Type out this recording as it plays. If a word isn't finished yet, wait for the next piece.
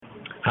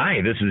Hi,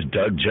 this is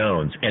Doug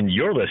Jones, and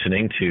you're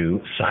listening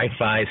to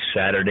Sci-Fi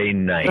Saturday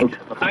Night.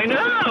 I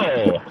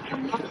know!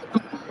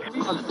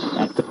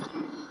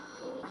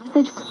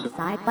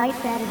 Sci-Fi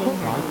Saturday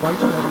Night.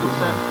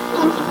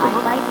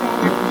 Sci-Fi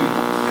Saturday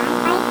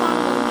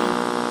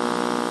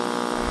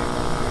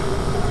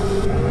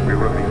Night. We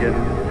will begin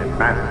a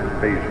mass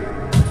invasion.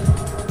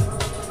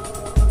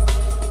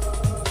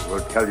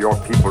 We'll tell your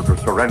people to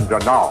surrender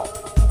now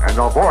and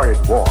avoid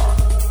war.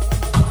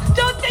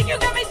 Don't think you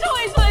get me so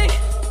easily!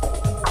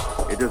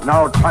 It is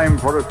now time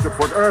for us to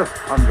put Earth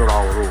under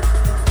our rule.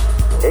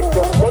 It's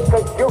your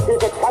sacred duty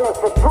to tell us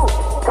the truth.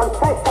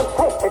 Confess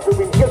that you've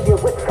been guilty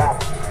of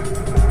witchcraft.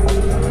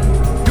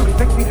 You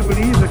expect me to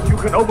believe that you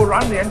can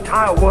overrun the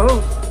entire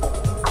world?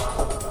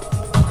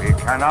 We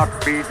cannot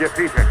be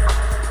defeated.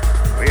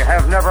 We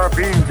have never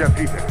been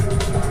defeated.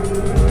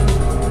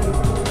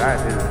 That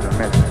is the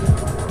message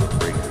to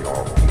bring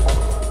your people.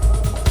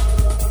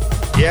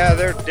 Yeah,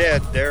 they're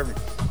dead. They're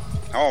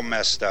all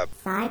messed up.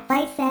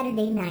 Sci-Fi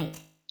Saturday Night.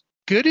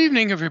 Good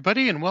evening,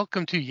 everybody, and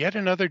welcome to yet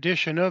another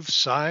edition of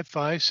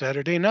Sci-Fi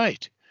Saturday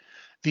Night,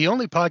 the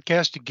only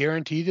podcast to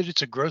guarantee that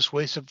it's a gross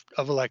waste of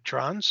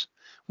electrons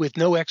with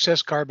no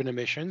excess carbon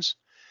emissions.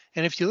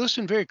 And if you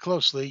listen very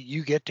closely,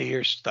 you get to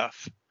hear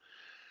stuff.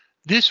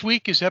 This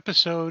week is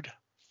episode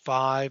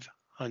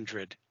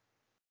 500.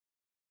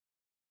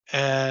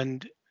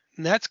 And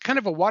that's kind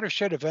of a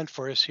watershed event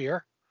for us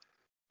here.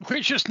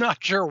 We're just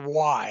not sure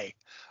why.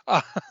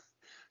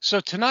 So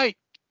tonight,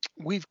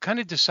 we've kind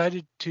of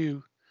decided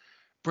to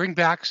bring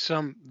back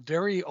some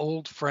very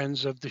old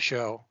friends of the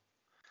show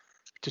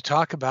to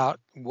talk about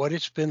what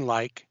it's been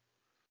like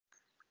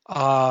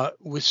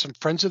with some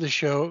friends of the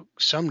show,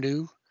 some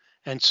new,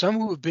 and some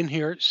who have been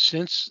here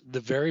since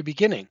the very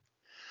beginning.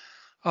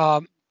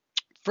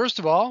 First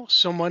of all,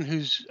 someone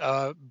who's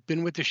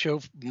been with the show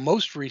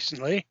most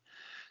recently,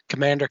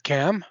 Commander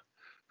Cam,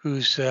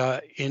 who's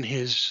in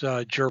his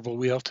gerbil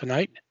wheel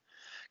tonight.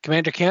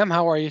 Commander Cam,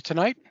 how are you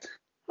tonight?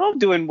 I'm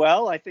doing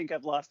well. I think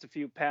I've lost a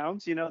few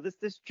pounds. You know,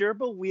 this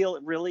gerbil wheel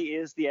really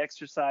is the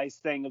exercise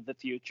thing of the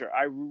future.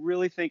 I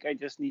really think I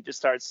just need to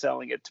start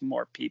selling it to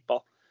more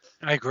people.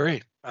 I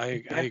agree.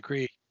 I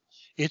agree.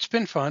 It's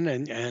been fun,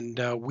 and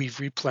we've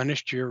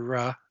replenished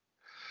your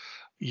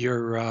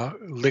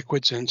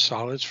liquids and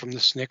solids from the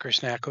Snicker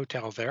Snack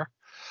Hotel there.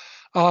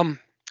 From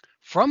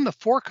the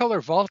Four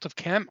Color Vault of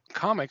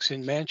Comics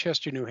in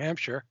Manchester, New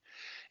Hampshire,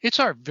 it's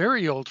our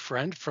very old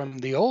friend from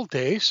the old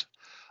days,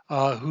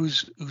 who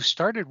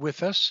started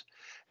with us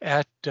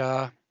at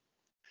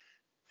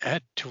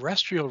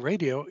terrestrial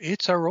radio.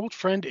 It's our old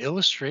friend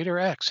Illustrator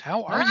X.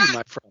 How are you,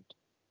 my friend?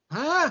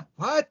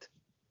 What?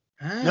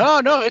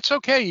 No, it's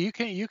okay. You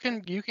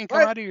can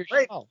come out of your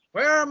shell.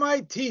 Where are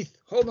my teeth?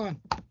 Hold on.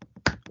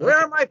 Where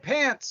are my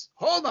pants?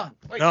 Hold on.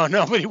 Wait. No,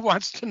 nobody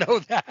wants to know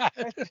that.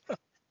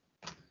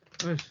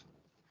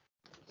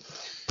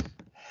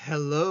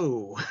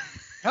 Hello.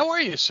 How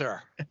are you,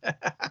 sir?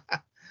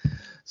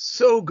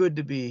 So good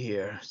to be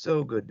here.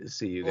 So good to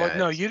see you guys. Well,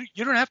 no, you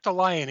don't have to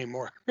lie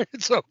anymore.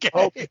 It's okay.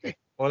 Okay.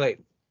 Well, wait.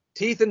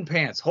 Teeth and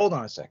pants. Hold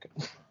on a second.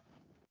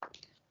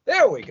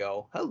 There we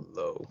go.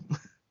 Hello.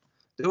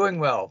 Doing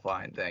well.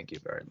 Fine. Thank you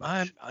very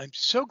much. I'm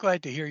so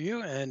glad to hear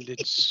you, and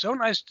it's so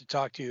nice to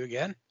talk to you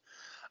again.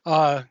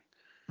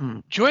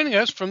 Joining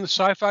us from the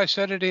Sci-Fi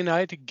Saturday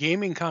Night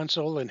gaming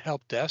console and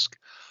help desk,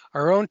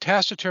 our own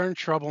taciturn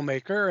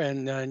troublemaker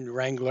and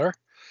wrangler,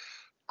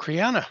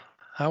 Kriana.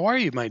 How are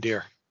you, my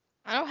dear?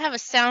 I don't have a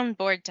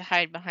soundboard to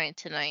hide behind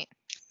tonight.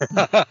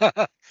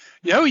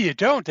 No, you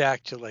don't,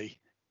 actually.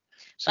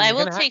 So I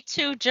will take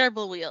 2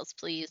 gerbil wheels,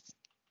 please.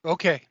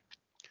 Okay.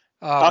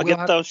 I'll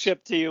get those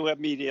shipped to you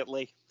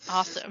immediately.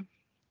 Awesome.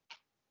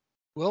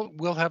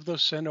 We'll have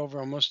those sent over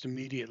almost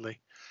immediately.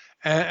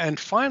 And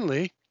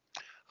finally,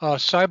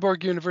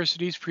 Cyborg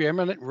University's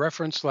preeminent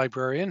reference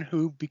librarian,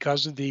 who,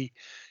 because of the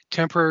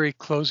temporary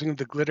closing of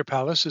the Glitter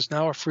Palace, is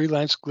now a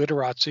freelance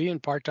glitterazzi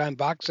and part-time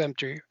box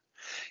emptier.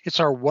 It's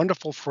our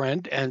wonderful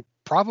friend, and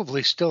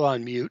probably still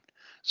on mute,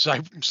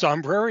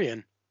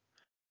 Zombrarian.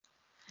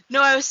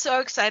 No, I was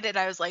so excited.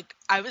 I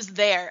was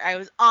there. I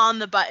was on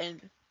the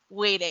button,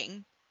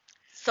 waiting.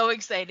 So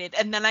excited.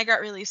 And then I got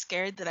really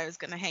scared that I was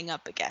going to hang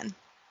up again.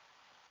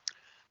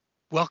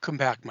 Welcome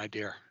back, my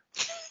dear.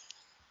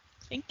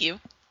 Thank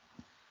you.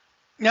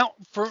 Now,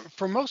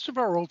 for most of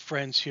our old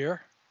friends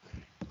here,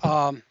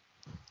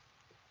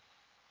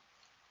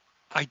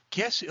 I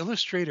guess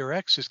Illustrator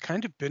X has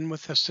kind of been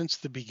with us since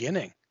the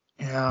beginning.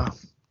 Yeah.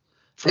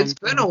 It's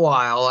been a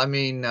while. I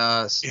mean,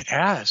 it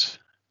has.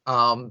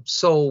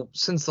 So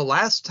since the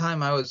last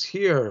time I was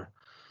here,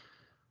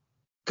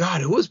 God,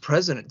 who was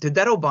president? Did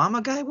that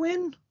Obama guy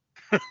win?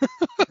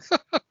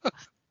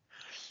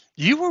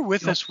 You were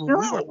with us when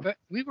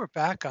we were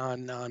back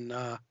on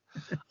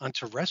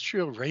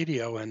terrestrial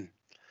radio, and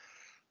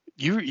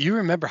you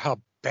remember how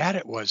bad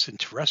it was in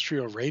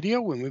terrestrial radio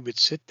when we would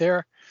sit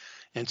there.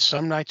 And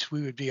some nights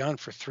we would be on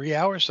for 3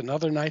 hours, and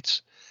other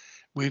nights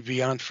we'd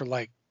be on for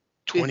like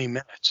 20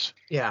 minutes.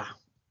 Yeah.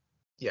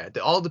 Yeah. It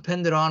all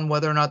depended on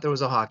whether or not there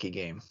was a hockey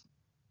game.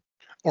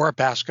 Or a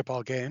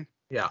basketball game.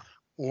 Yeah.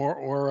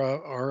 or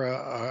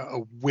a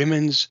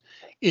women's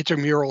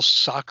intramural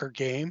soccer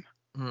game.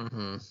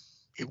 Mm-hmm.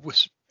 It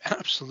was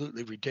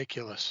absolutely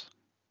ridiculous.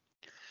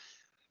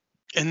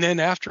 And then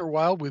after a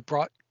while, we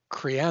brought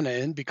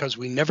Kriana in because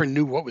we never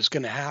knew what was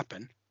going to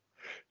happen.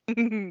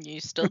 You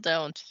still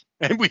don't.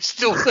 And we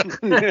still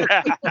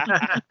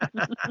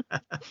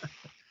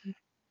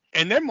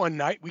And then one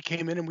night we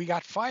came in and we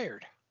got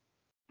fired.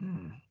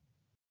 Mm.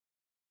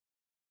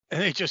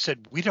 And they just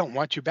said, we don't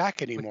want you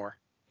back anymore.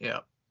 Yeah.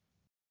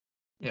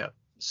 Yeah.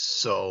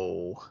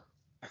 So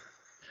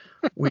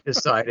we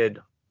decided,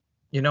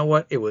 you know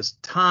what? It was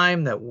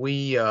time that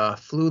we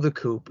flew the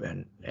coop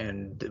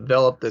and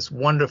developed this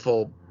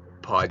wonderful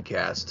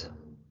podcast.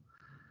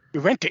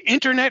 We went to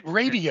internet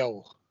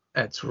radio.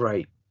 That's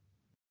right.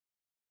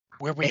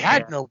 Where we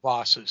had no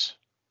bosses.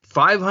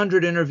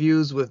 500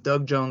 interviews with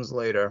Doug Jones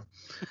later.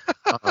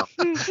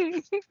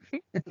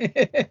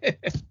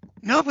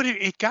 No, but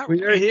it got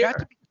We are to here.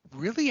 be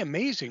really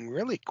amazing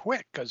really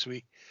quick because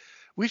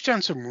we've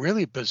done some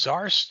really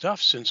bizarre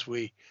stuff since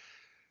we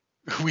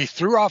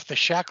threw off the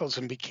shackles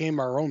and became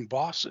our own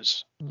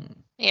bosses.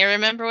 Yeah,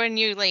 remember when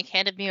you like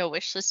handed me a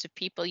wish list of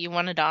people you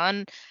wanted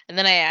on, and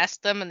then I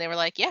asked them, and they were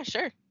like, "Yeah,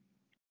 sure."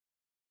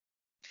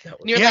 And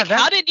you're Yeah, like,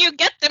 "How did you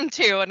get them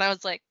to?" And I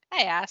was like,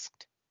 "I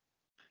asked."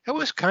 That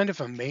was kind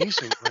of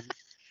amazing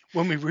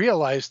when we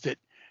realized that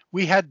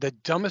we had the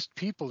dumbest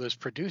people as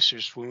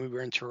producers when we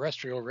were in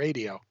terrestrial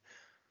radio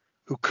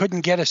who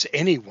couldn't get us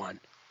anyone.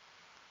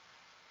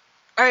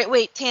 All right,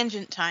 wait,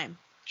 tangent time.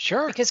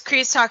 Sure. Because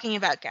Kree's talking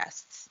about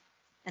guests,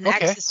 and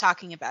Okay. X is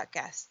talking about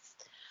guests.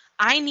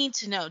 I need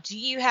to know, do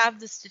you have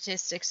the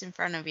statistics in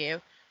front of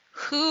you?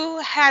 Who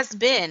has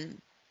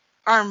been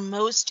our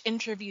most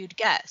interviewed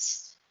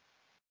guest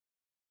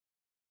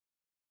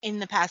in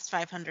the past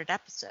 500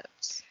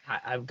 episodes?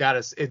 I've got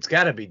to. It's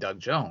got to be Doug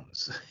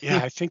Jones. Yeah,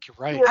 I think you're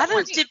right. I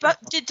don't.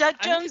 Did Doug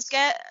Jones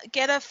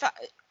get a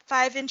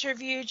 5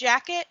 interview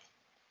jacket?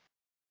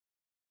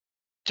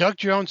 Doug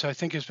Jones, I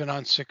think, has been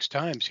on 6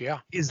 times. Yeah.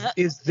 Is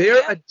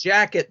there a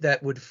jacket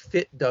that would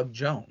fit Doug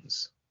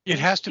Jones? It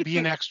has to be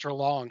an extra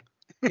long.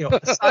 You know,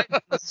 aside from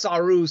the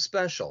Saru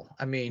special.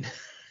 I mean,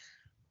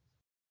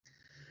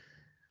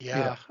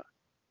 Yeah.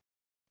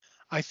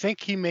 I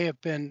think he may have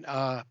been.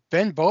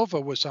 Ben Bova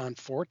was on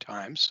 4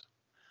 times.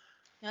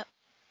 Yep.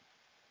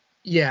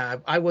 yeah,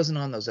 I wasn't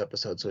on those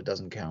episodes, so it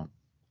doesn't count.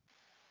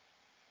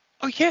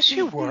 Oh, yes,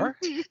 you were.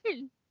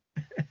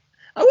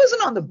 I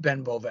wasn't on the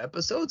Ben Bova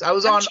episodes. I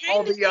was I'm on trying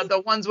all to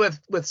the ones with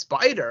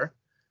Spider.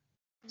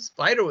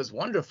 Spider was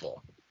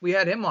wonderful. We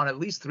had him on at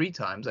least 3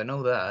 times. I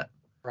know that.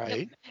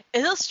 Right.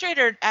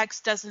 Illustrator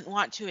X doesn't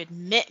want to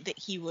admit that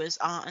he was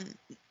on.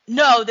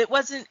 No, it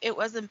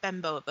wasn't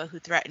Ben Bova who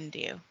threatened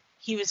you.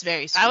 He was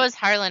very sweet. That was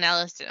Harlan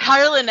Ellison.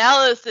 Harlan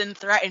Ellison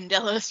threatened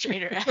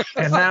Illustrator X.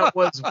 And that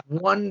was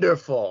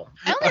wonderful.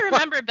 I only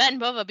remember Ben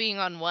Bova being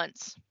on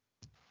once.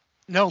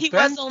 No, He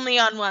Ben. was only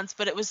on once,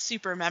 but it was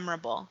super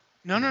memorable.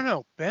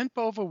 No. Ben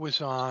Bova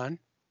was on,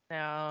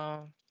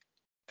 No.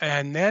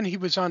 and then he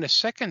was on a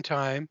second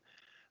time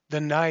the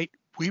night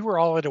we were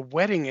all at a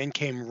wedding and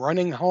came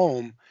running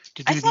home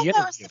to do I the thought interview.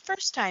 that was the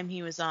first time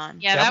he was on.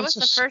 Yeah, That that was was the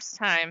the first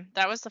time.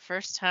 That was the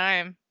first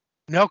time.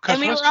 No, because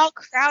And we were all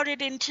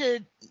crowded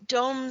into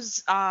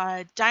Dome's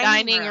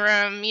dining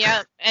room. room.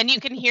 Yep. And you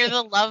can hear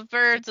the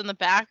lovebirds in the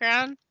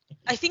background.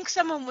 I think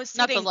someone was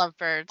Not the sitting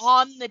lovebirds.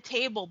 on the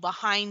table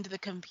behind the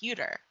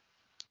computer.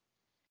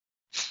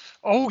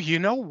 Oh, you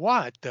know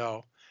what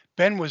though?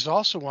 Ben was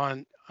also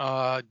on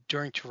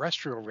during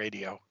terrestrial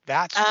radio.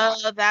 That's why.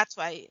 Oh, that's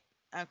why.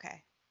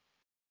 Okay.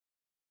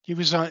 He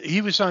was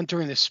on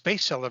during the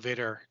space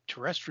elevator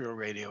terrestrial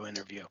radio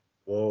interview.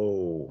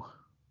 Whoa.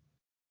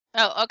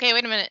 Oh, okay.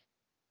 Wait a minute.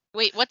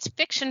 Wait, what's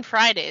Fiction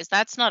Fridays?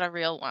 That's not a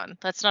real one.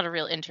 That's not a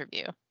real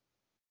interview.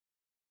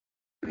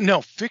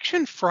 No,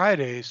 Fiction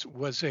Fridays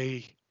was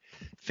a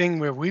thing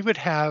where we would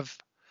have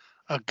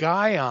a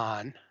guy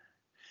on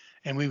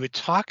and we would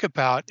talk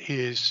about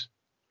his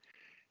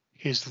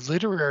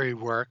literary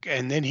work,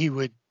 and then he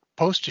would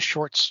post a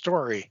short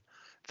story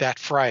that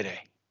Friday.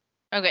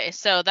 Okay,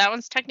 so that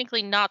one's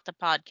technically not the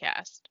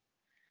podcast.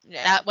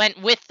 Yeah. That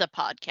went with the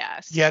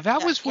podcast. Yeah,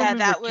 that was when yeah, we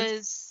that were do-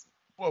 was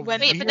well, when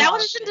Wait, we but were- that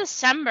was in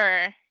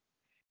December.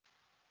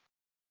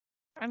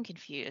 I'm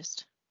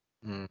confused.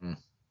 Mm-hmm.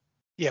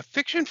 Yeah,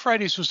 Fiction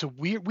Fridays was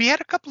we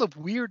had a couple of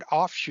weird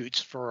offshoots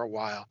for a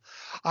while.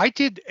 I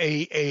did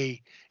a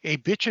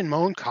bitch and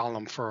moan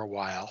column for a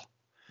while.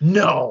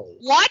 No.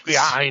 What?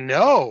 Yeah, I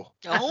know.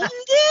 Dome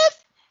did?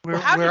 Where,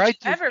 How where did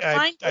I you ever I-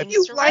 find I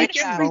things to write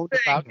bitch and about? moan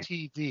about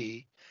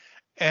TV,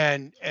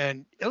 and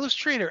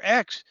Illustrator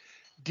X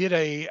did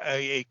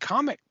a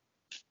comic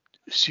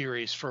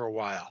series for a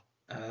while.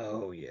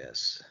 Oh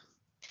yes.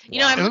 You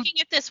know, I'm Wow. looking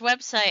at this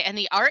website and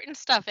the art and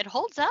stuff, it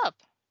holds up.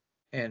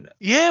 And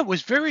Yeah, it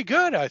was very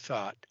good, I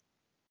thought.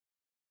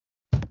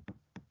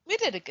 We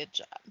did a good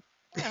job.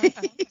 Yeah,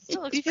 it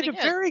still looks He did pretty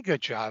a good. very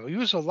good job. It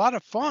was a lot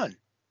of fun.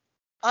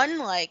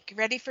 Unlike,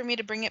 ready for me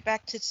to bring it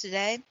back to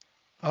today?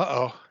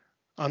 Uh-oh.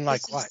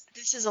 Unlike This what?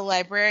 This is a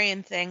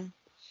librarian thing.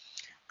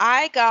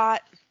 I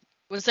got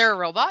Was there a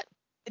robot?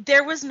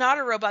 There was not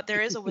a robot.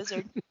 There is a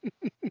wizard.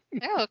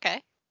 Oh,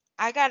 okay.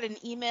 I got an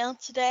email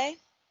today,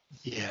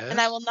 Yes. and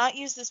I will not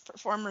use this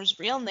performer's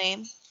real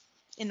name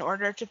in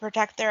order to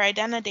protect their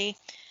identity.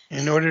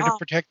 In order to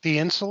protect the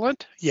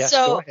insolent? Yes,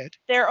 so go ahead.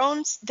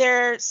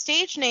 Their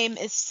stage name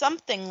is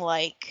something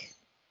like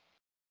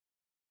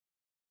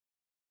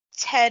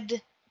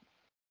Ted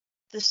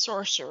the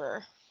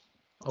Sorcerer.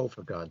 Oh,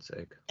 for God's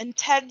sake. And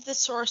Ted the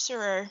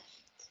Sorcerer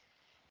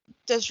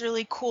does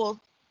really cool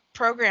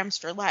programs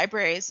for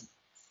libraries,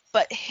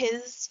 but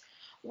his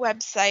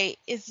website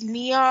is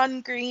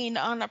neon green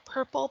on a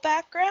purple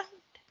background.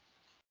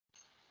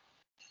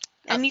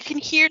 And you can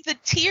hear the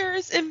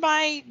tears in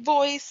my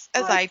voice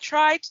as I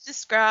try to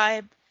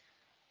describe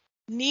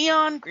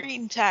neon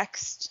green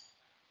text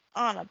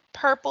on a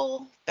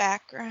purple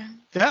background.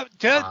 That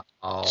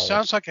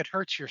sounds like it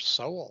hurts your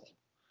soul.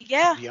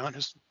 Yeah. To be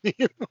honest with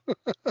you.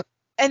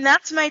 And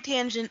that's my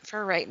tangent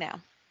for right now.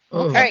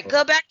 Oh. All right,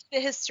 go back to the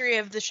history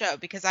of the show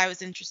because I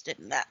was interested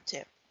in that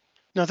too.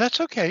 No, that's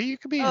okay. You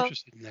could be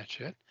interested in that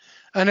shit.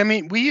 And I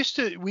mean, we used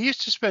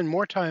to spend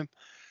more time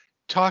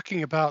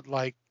talking about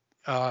like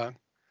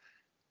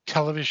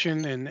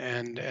television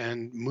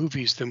and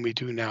movies than we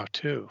do now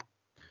too.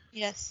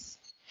 Yes.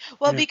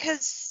 Well,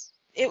 because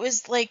it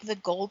was like the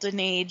golden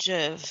age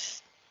of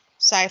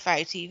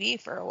sci-fi TV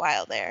for a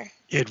while there.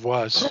 It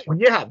was. Oh,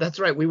 yeah, that's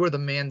right. We were the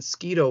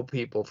Mansquito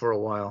people for a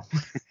while.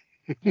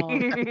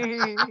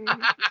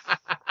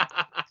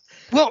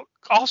 Well,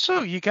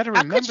 also you got to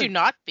remember. How could you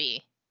not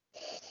be?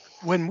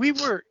 When we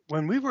were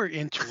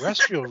in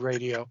terrestrial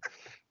radio,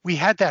 we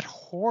had that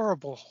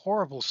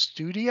horrible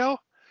studio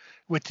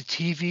with the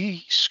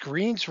TV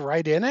screens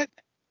right in it.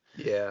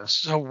 Yeah.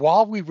 So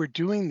while we were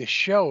doing the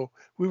show,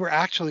 we were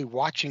actually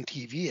watching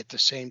TV at the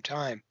same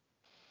time.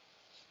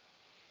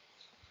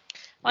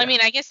 Well, I mean,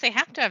 I guess they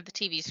have to have the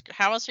TV.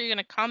 How else are you going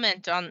to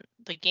comment on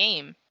the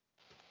game?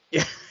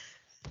 Yeah.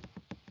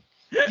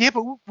 Yeah,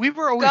 but we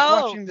were always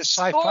watching the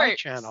Sci-Fi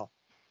sports. channel.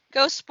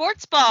 Go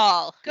sports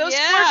ball. Sports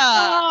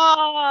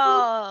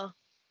ball.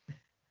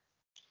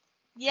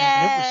 Yay.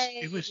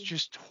 And it was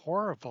just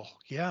horrible.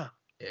 Yeah.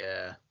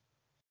 Yeah.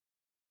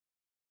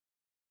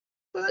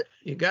 But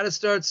you got to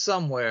start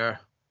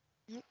somewhere.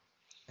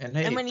 And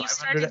hey, and when you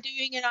started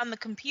doing it on the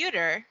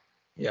computer.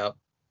 Yep.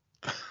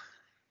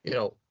 You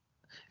know,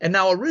 and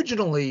now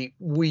originally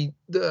we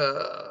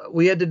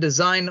had to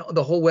design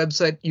the whole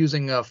website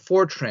using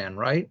Fortran,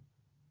 right?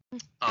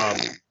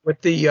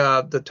 With the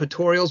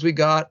tutorials we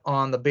got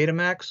on the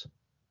Betamax.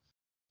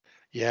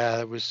 Yeah,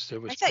 it was.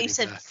 I thought you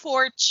said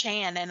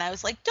 4chan, and I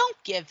was like, don't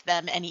give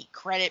them any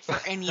credit for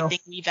anything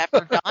we've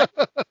ever done.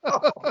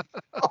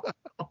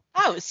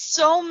 I was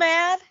so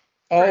mad.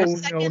 Oh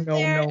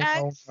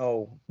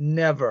no,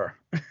 never.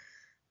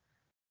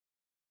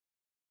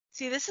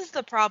 See, this is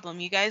the problem.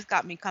 You guys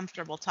got me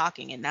comfortable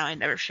talking, and now I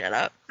never shut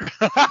up.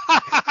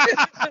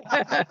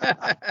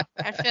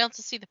 I failed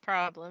to see the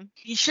problem.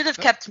 You should have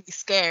kept me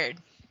scared.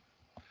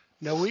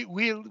 No,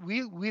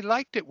 we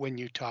liked it when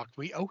you talked.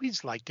 We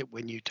always liked it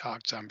when you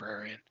talked,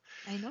 Zombrarian.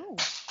 I know.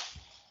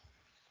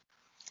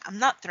 I'm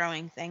not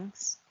throwing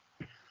things.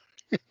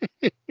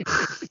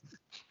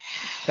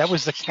 That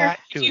was the cat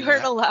doing You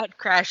heard that. a loud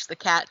crash. The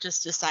cat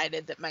just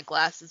decided that my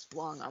glasses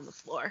belong on the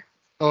floor.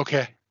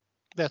 Okay,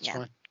 that's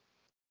fine.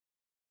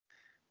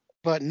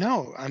 But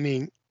no, I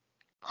mean,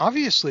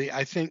 obviously,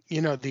 I think,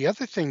 you know, the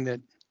other thing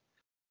that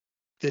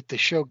the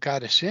show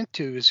got us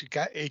into is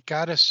it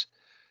got us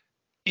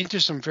into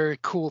some very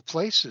cool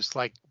places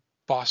like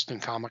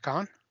Boston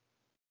Comic-Con.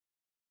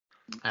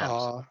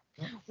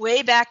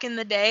 Way back in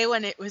the day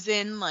when it was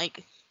in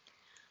like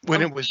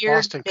when it was weird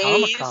Boston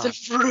maze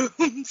Comic-Con. of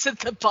rooms at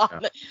the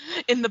bottom,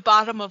 in the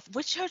bottom of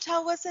which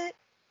hotel was it?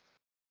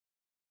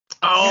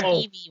 Oh,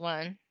 TV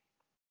one.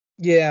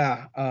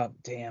 Yeah.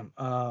 Damn.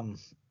 Was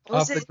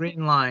Off the it-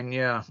 Green Line.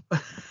 Yeah.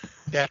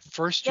 That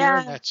first year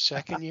and Yeah. that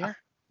second year.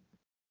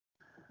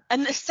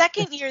 And the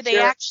second year they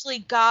Yeah. actually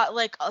got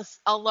like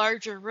a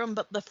larger room,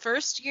 but the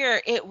first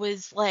year it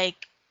was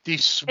like These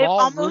it small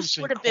almost rooms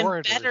would and have been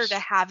corridors. better to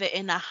have it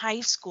in a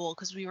high school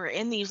because we were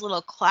in these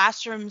little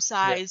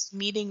classroom-sized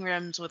meeting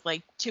rooms with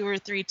like 2 or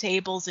 3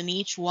 tables in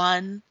each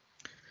one.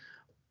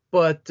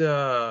 But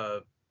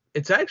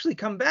it's actually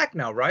come back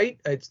now, right?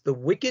 It's the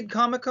Wicked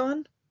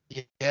Comic-Con.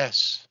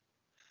 Yes.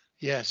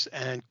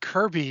 And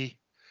Kirby,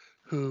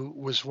 who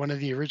was one of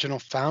the original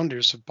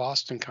founders of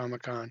Boston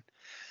Comic-Con,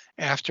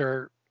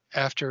 after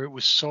it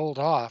was sold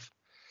off,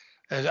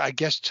 I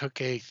guess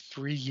took a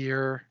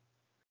 3-year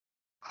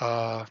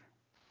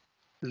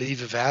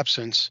leave of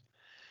absence.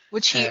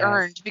 Which he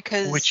earned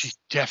because Which he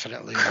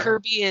definitely earned.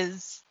 Kirby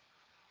is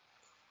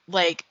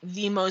like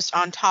the most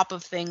on top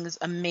of things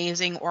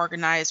amazing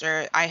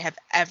organizer I have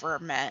ever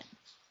met.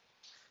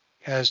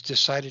 Has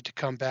decided to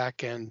come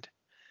back and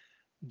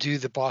do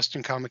the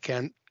Boston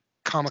Comic-Con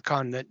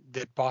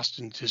that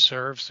Boston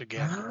deserves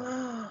again.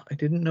 I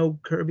didn't know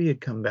Kirby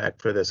had come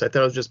back for this. I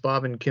thought it was just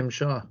Bob and Kim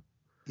Shaw.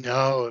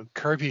 No,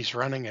 Kirby's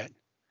running it.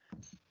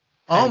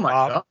 Oh And my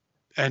Bob- God.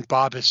 And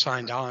Bob has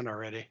signed on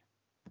already.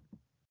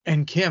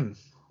 And Kim.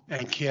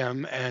 and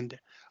Kim and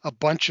a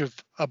bunch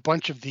of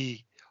the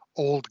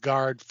old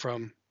guard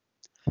from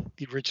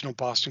the original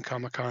Boston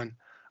Comic Con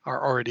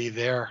are already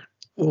there.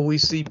 Will we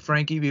see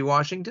Frankie B.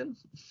 Washington?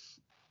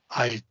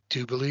 I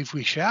do believe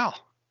we shall.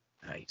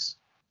 Nice.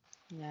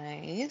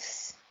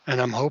 Nice. And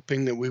I'm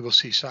hoping that we will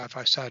see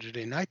Sci-Fi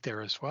Saturday Night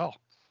there as well,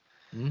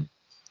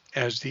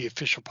 as the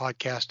official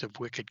podcast of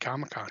Wicked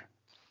Comic Con.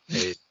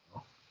 Hey.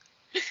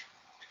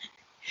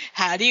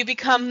 How do you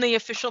become the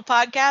official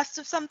podcast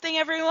of something,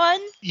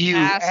 everyone? You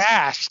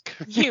ask.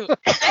 You be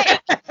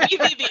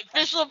the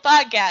official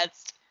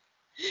podcast.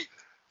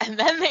 And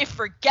then they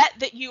forget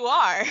that you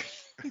are,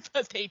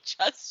 but they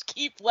just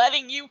keep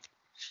letting you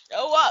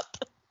show up.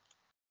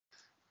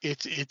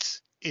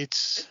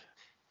 It's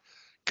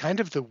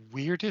kind of the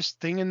weirdest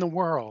thing in the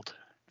world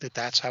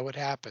that's how it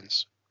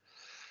happens.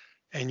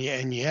 And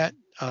yet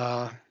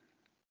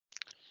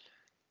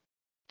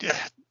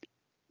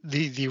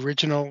the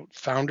original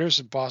founders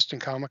of Boston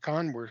Comic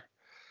Con were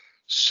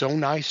so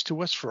nice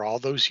to us for all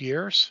those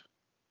years.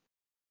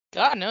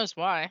 God knows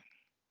why.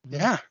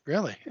 Yeah,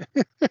 really.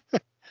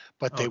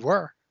 But they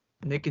were.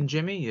 Nick and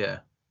Jimmy, yeah.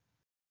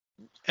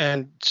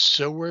 And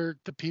so were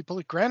the people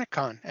at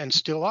GraniteCon, and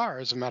still are,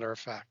 as a matter of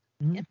fact.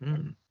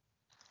 Mm-hmm.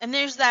 And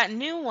there's that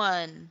new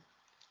one.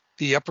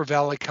 The Upper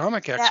Valley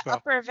Comic Expo. That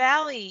Upper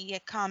Valley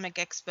Comic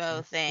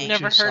Expo thing.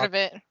 Never heard of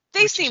it.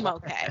 They seem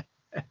okay.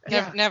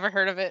 Yeah. Never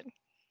heard of it.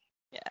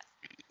 Yeah.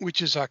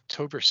 Which is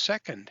October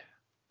 2nd.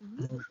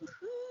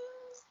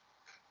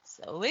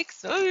 So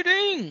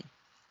exciting.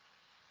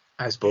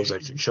 I suppose I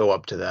should show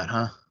up to that,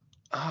 huh?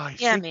 I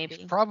Yeah, think maybe.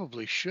 you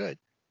probably should,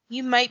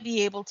 You might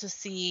be able to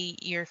see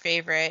your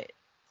favorite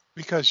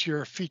because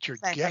you're a featured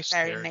Sci-Fi guest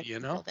Saturday there, Night you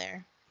people know?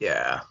 there.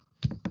 Yeah.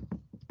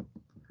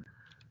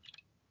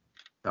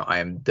 No, I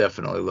am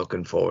definitely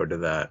looking forward to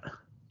that.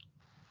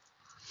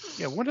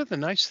 Yeah, one of the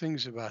nice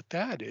things about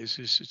that is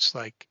it's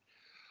like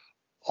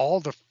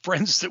all the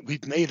friends that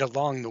we've made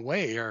along the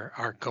way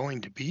are going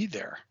to be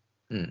there.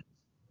 Mm.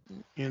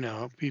 You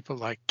know, people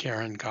like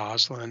Karen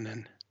Goslin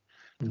and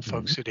the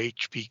folks at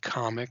HB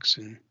Comics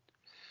and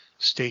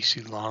Stacy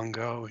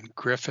Longo and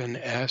Griffin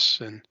S.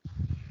 and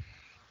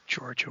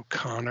George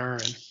O'Connor.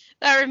 And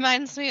That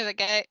reminds me of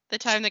the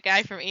time the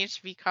guy from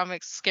HB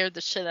Comics scared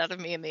the shit out of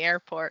me in the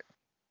airport.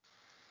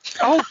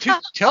 Oh,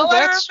 tell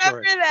that I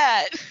story. remember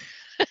that.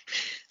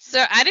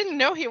 So I didn't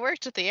know he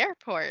worked at the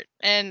airport,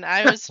 and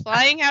I was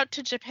flying out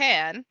to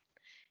Japan,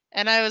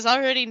 and I was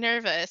already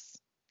nervous,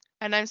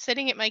 and I'm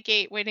sitting at my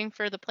gate waiting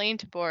for the plane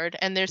to board,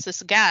 and there's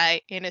this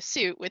guy in a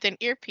suit with an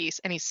earpiece,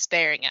 and he's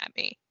staring at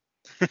me.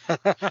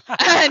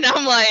 And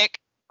I'm like,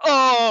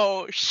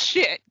 oh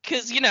shit,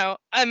 because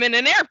I'm in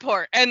an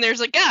airport, and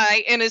there's a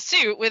guy in a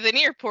suit with an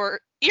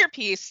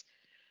earpiece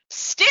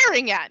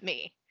staring at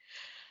me.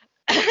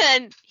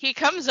 And he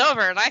comes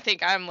over, and I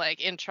think I'm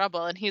like in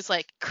trouble, and he's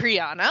like,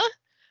 Kriana?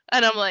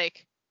 And I'm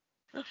like,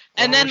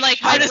 and then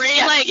like my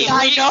brain like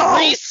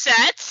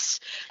resets,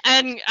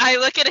 and I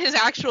look at his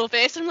actual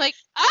face, and I'm like,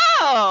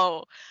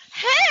 oh,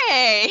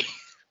 hey.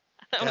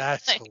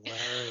 That's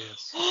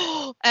hilarious.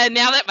 And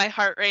now that my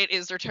heart rate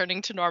is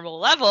returning to normal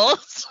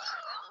levels,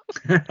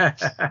 yeah.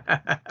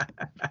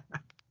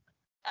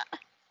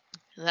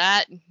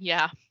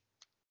 Yeah,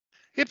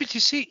 but you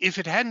see, if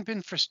it hadn't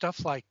been for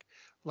stuff like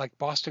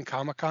Boston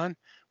Comic Con,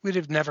 we'd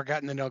have never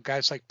gotten to know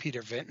guys like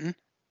Peter Vinton.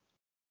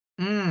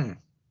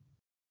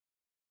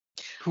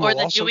 Or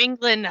the New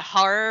England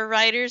Horror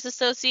Writers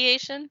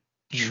Association.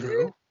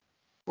 True.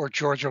 Or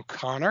George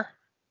O'Connor.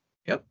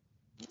 Yep.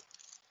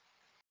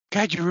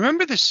 God, you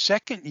remember the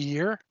second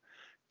year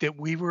that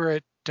we were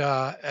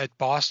at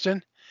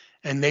Boston,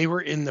 and they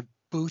were in the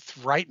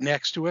booth right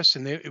next to us,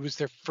 and it was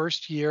their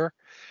first year.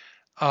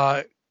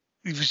 It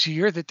was the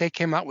year that they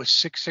came out with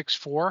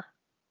 664.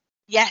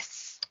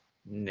 Yes.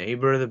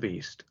 Neighbor of the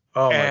Beast.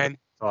 Oh, and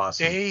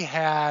awesome. They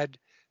had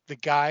the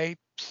guy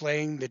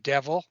playing the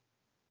devil.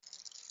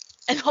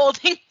 And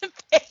holding the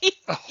baby.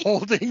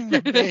 Holding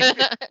the baby.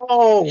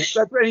 Oh,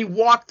 that's when he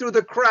walked through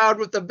the crowd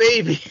with the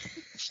baby.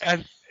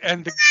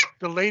 And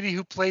the lady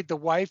who played the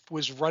wife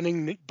was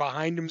running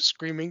behind him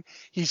screaming,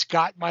 he's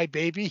got my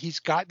baby, he's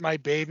got my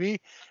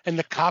baby. And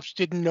the cops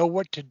didn't know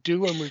what to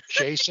do and were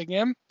chasing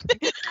him.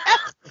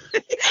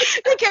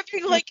 They kept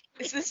being like,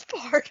 is this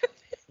part of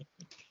it?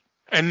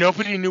 And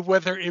nobody knew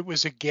whether it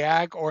was a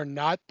gag or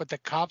not, but the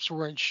cops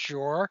weren't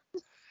sure.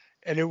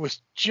 And it was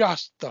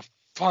just the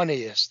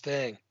funniest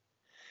thing.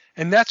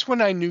 And that's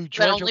when I knew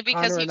George But only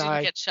because he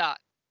didn't get shot.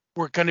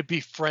 Were going to be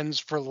friends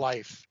for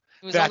life.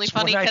 It was only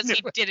funny because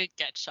he didn't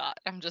get shot.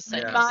 I'm just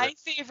saying. Yeah. My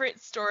favorite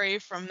story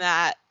from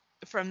that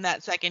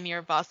second year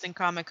of Boston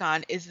Comic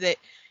Con is that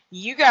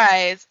you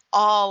guys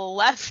all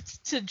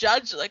left to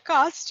judge the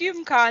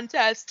costume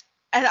contest,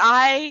 and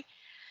I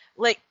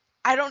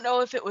don't know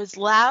if it was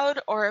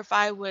loud or if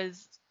I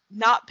was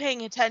not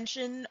paying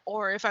attention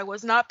or if I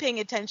was not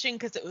paying attention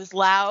because it was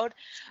loud.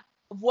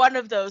 One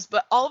of those,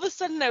 but all of a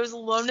sudden I was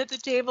alone at the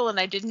table and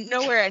I didn't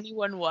know where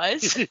anyone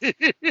was.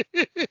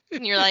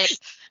 And you're like,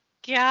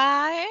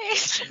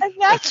 guys. And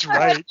That's why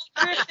right.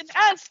 Griffin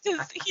asked,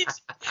 because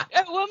he's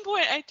at one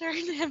point I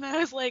turned to him. I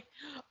was like,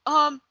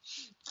 I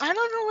don't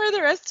know where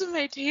the rest of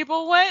my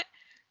table went,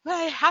 but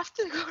I have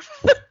to go to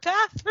the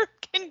bathroom.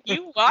 Can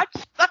you watch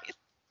my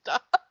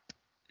stuff?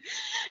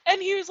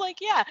 And he was like,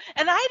 yeah.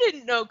 And I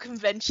didn't know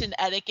convention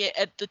etiquette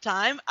at the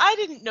time. I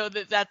didn't know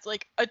that that's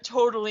like a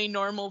totally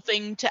normal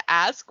thing to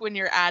ask when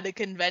you're at a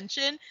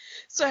convention.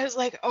 So I was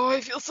like, oh,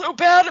 I feel so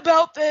bad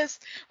about this.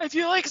 I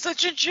feel like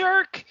such a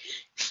jerk.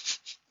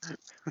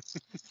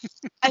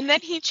 And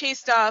then he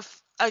chased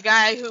off a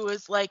guy who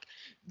was like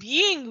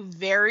being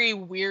very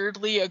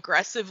weirdly,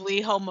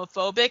 aggressively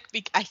homophobic.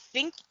 I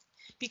think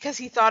because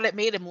he thought it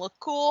made him look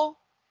cool.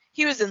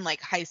 He was in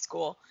like high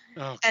school.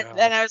 Oh, And God.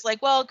 then I was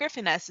like, well,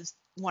 Griffin S. is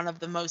one of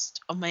the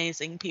most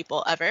amazing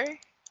people ever.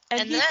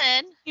 And he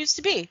then used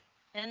to be.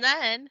 And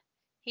then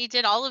he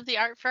did all of the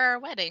art for our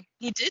wedding.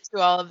 He did do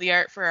all of the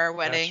art for our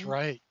wedding. That's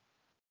right.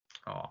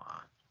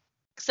 Aw.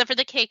 Except for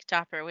the cake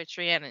topper, which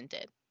Rhiannon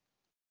did.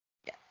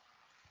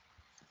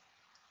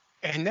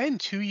 And then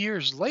 2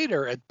 years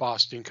later at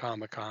Boston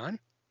Comic Con,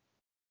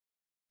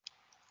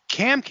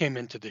 Cam came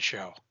into the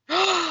show.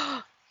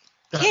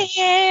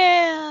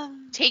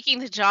 Cam! Taking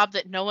the job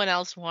that no one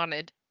else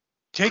wanted.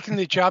 Taking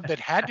the job that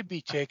had to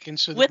be taken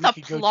so that With we a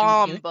could go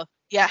plumb.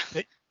 Yeah.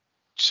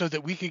 so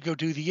that we could go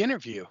do the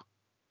interview.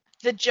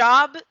 The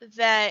job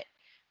that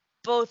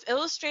both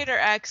Illustrator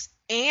X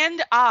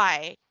and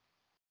I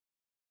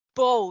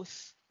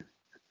both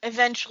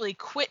eventually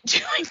quit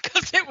doing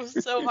because it was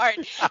so hard.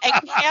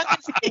 And Cam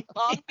is the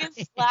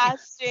longest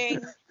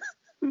lasting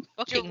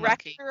Booking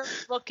director monkey.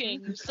 of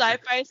booking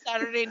Sci-Fi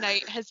Saturday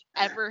Night has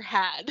ever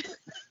had.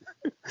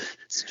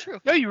 It's true.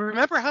 No, you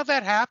remember how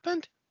that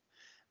happened?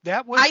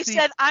 That was I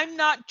said, I'm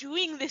not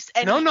doing this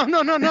No.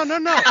 anymore. No.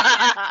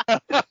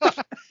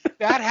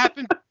 That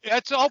happened.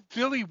 That's all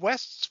Billy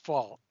West's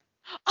fault.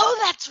 Oh,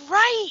 that's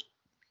right.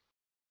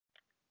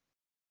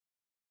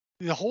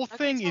 The whole Okay,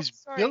 thing tell is the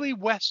story. Billy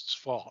West's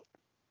fault.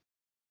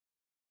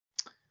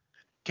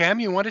 Cam,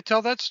 you want to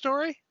tell that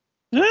story?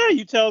 Yeah,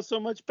 you tell so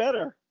much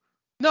better.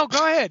 No,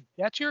 go ahead.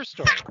 That's your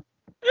story.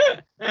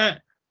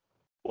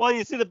 Well,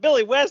 you see, the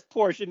Billy West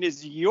portion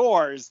is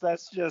yours.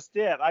 That's just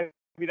it. I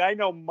mean, I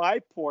know my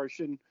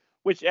portion,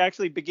 which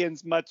actually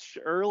begins much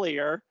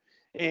earlier.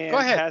 And Go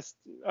ahead.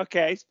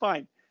 Okay, it's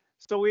fine.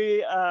 So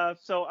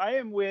so I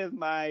am with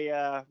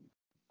my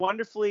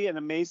wonderfully and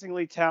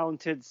amazingly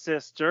talented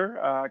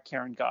sister,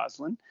 Karen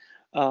Goslin,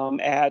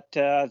 at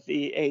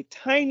a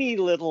tiny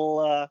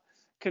little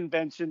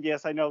convention.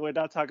 Yes, I know we're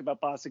not talking about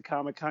Boston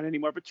Comic Con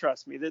anymore, but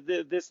trust me,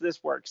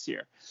 this works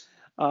here.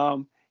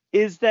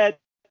 Is that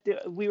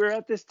we were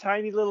at this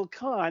tiny little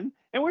con,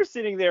 and we're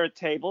sitting there at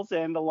tables,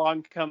 and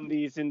along come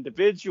these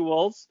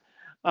individuals.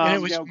 And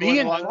it was me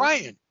and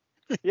Brian.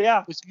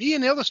 Yeah. It was me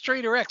and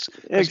Illustrator X.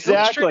 'Cause Exactly.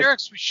 Illustrator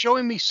X was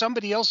showing me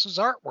somebody else's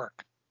artwork.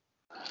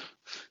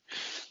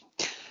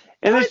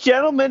 And this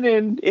gentleman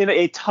in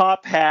a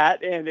top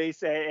hat and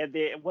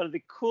one of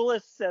the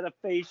coolest set of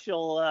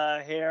facial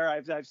hair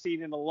I've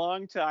seen in a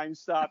long time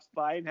stops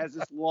by and has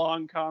this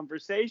long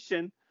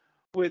conversation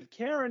with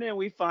Karen, and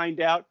we find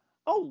out,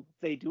 oh,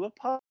 they do a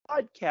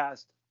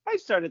podcast. I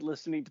started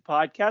listening to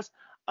podcasts.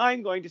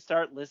 I'm going to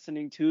start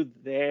listening to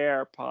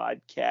their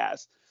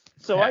podcast.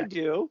 So I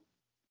do.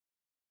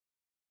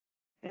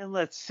 And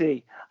let's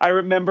see. I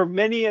remember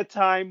many a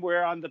time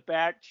where on the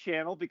back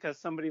channel, because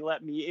somebody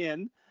let me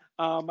in,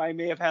 I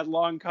may have had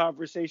long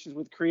conversations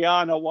with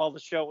Kriana while the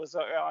show was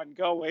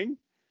ongoing.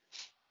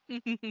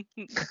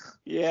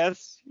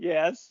 Yes.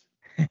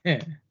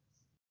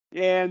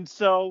 And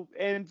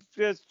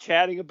just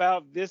chatting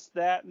about this,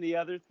 that, and the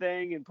other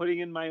thing, and putting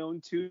in my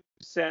own 2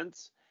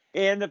 cents.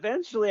 And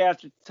eventually,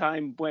 after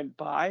time went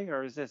by,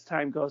 or as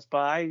time goes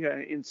by,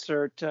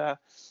 insert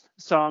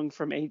song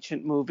from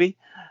ancient movie,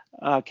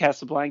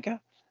 Casablanca,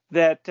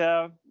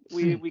 that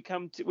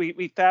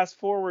we fast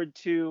forward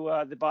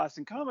to the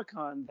Boston Comic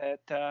Con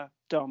that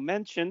Dome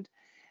mentioned,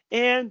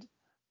 and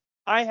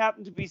I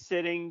happen to be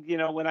sitting,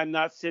 when I'm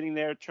not sitting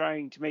there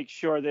trying to make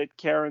sure that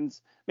Karen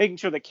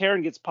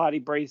gets potty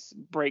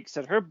breaks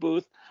at her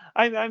booth,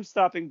 I'm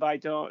stopping by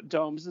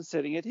Dome's and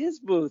sitting at his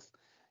booth,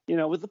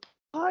 with the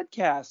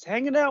podcast,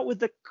 hanging out with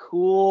the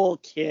cool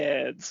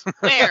kids.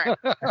 Where?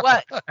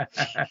 What?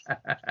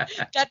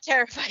 That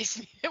terrifies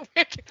me.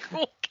 We're the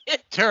cool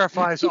kids.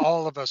 Terrifies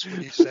all of us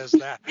when he says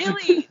that.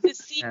 Really, the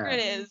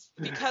secret is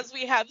because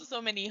we have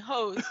so many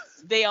hosts,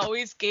 they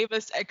always gave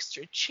us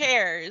extra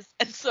chairs.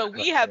 And so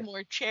we have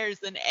more chairs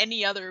than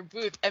any other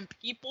booth. And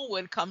people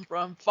would come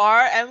from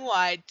far and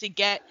wide to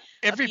get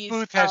Every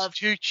booth has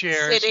 2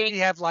 chairs. We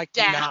have like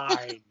down.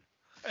 9.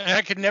 And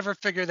I could never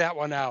figure that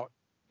one out.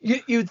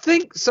 You'd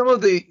think some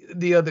of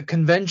the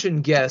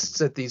convention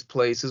guests at these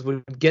places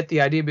would get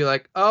the idea and be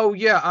like, oh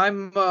yeah,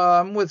 I'm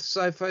with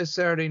Sci-Fi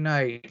Saturday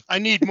Night. I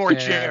need more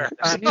chair.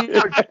 I need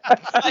more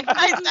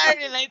Sci-Fi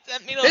Saturday Night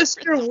sent me to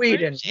Mr.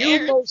 Whedon,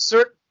 you most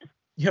certain,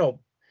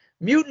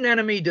 Mutant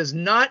Enemy does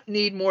not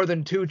need more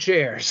than 2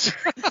 chairs.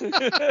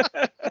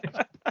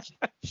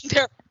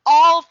 They're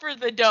all for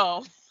the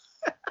Dome.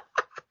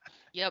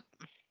 Yep.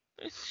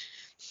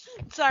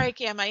 Sorry,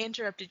 Cam, I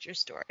interrupted your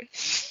story.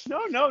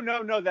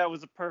 No. That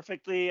was a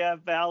perfectly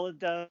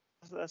valid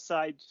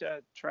side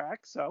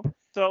track. So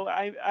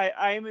I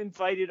am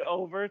invited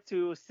over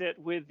to sit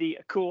with the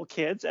cool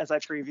kids, as I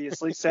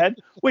previously said,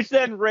 which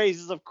then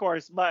raises, of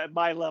course,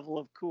 my level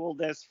of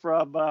coolness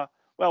from.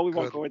 Well, we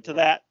won't go into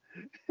that.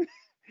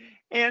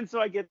 And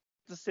so I get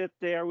to sit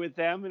there with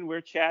them, and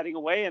we're chatting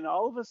away, and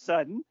all of a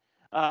sudden,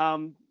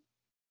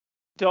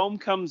 Dome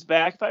comes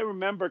back. If I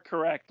remember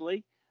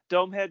correctly,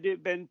 Dome had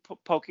been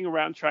poking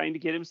around trying to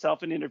get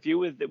himself an interview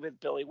with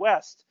Billy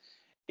West.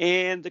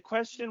 And the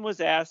question was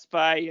asked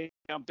by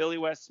Billy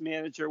West's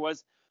manager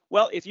was,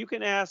 well, if you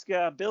can ask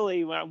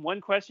Billy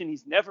one question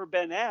he's never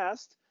been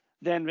asked,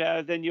 then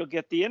you'll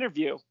get the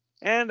interview.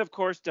 And, of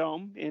course,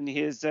 Dome, in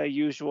his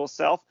usual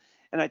self,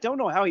 and I don't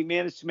know how he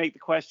managed to make the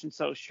question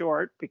so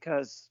short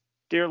because,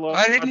 dear Lord,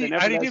 I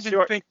didn't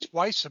even think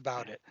twice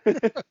about it.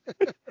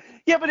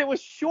 Yeah, but it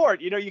was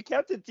short. You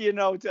kept it,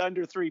 to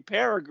under 3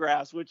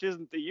 paragraphs, which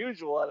isn't the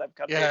usual that I've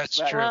come to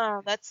expect. True.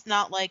 Oh, that's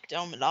not like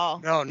Dome at all.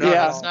 No,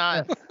 it's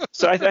not.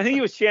 So I think he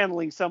was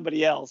channeling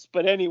somebody else.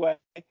 But anyway,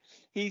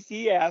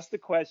 he asked the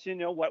question,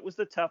 what was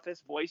the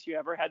toughest voice you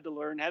ever had to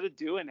learn how to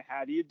do, and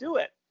how do you do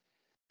it?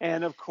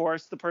 And of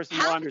course, the person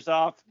wanders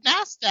off.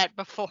 Asked that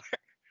before.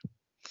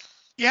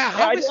 Yeah,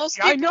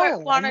 I know.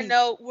 Want to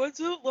know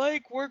what's it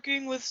like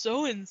working with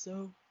so and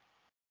so?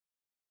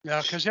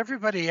 Yeah, because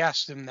everybody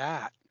asked him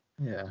that.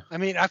 Yeah. I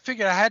mean, I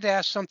figured I had to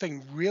ask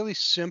something really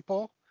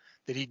simple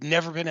that he'd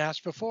never been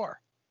asked before.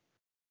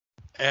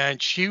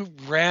 And she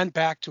ran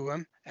back to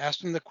him,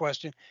 asked him the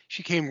question.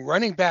 She came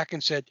running back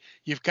and said,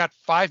 "You've got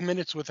 5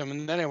 minutes with him."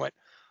 And then I went,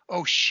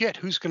 "Oh shit,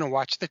 who's going to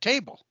watch the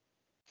table?"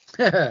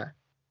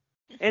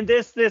 And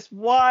this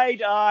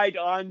wide-eyed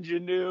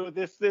ingenue,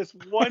 this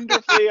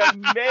wonderfully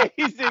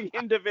amazing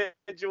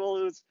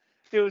individual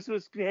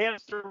whose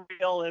hamster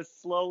wheel is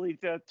slowly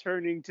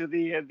turning to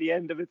the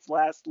end of its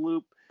last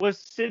loop, was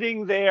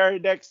sitting there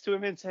next to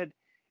him and said,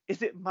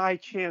 "Is it my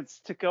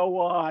chance to go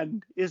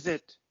on? Is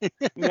it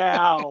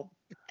now?"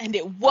 And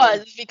it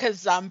was,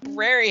 because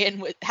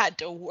Zombrarian had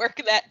to work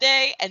that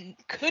day and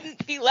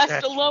couldn't be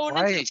left alone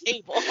at the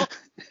table.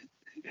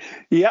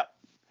 Yep.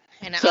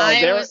 And so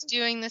I was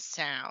doing the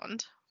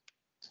sound.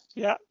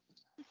 Yeah.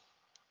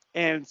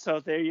 And so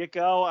there you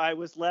go. I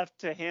was left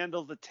to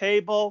handle the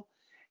table,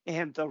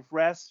 and the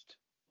rest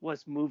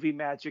was movie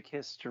magic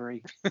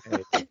history.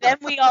 And then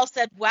we all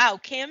said, wow,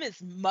 Cam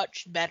is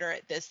much better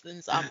at this than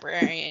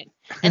Zombrarian.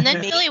 And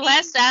then Billy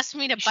West asked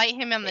me to bite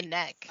him on the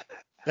neck.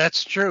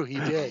 That's true, he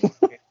did.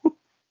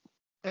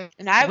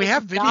 And I we was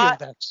have video not of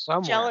that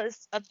somewhere.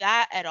 jealous of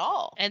that at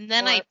all. And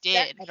then I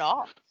did. At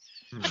all.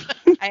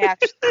 I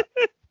actually.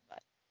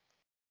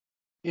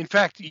 In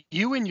fact,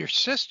 you and your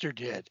sister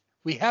did.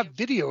 We have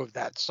video of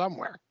that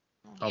somewhere.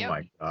 Oh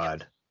my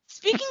God.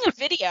 Speaking of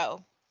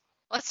video,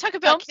 let's talk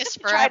about Kiss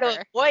Forever. Try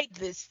to avoid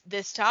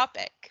this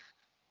topic.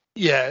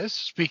 Yes,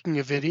 speaking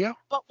of video.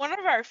 But one of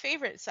our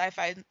favorite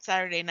Sci-Fi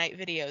Saturday Night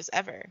videos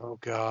ever. Oh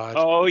God.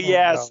 Oh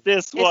yes, no.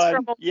 this one. It's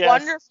from a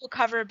wonderful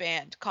cover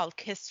band called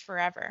Kiss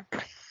Forever.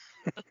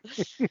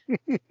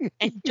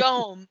 And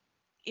Dome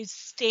is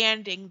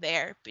standing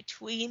there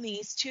between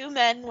these two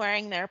men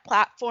wearing their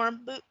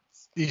platform boots.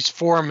 These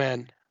 4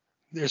 men.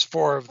 There's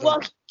 4 of them.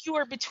 Well, you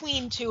were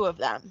between 2 of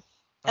them.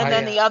 And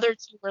then the other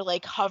 2 were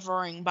like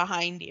hovering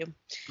behind you.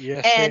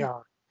 Yes, and they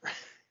are.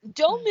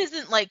 Dome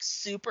isn't like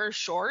super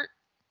short,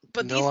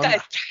 but these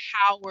guys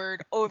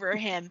towered over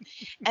him.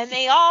 And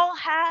they all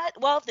had,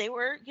 they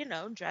were,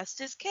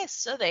 dressed as Kiss.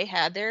 So they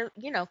had their,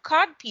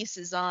 cod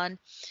pieces on.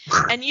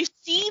 And you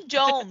see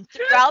Dome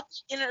throughout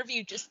the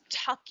interview just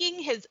tucking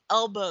his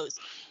elbows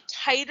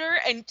tighter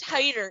and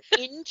tighter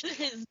into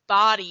his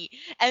body,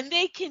 and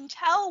they can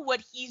tell what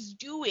he's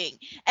doing,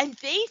 and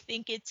they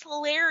think it's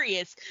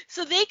hilarious,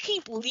 so they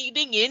keep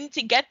leaning in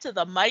to get to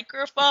the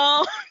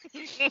microphone.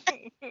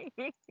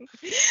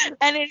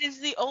 And it is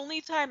the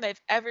only time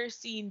I've ever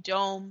seen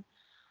Dome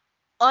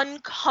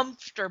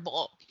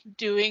uncomfortable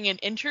doing an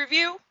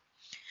interview.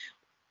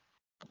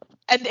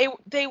 And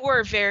they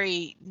were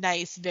very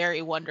nice,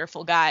 very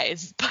wonderful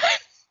guys,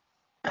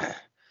 but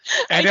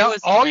and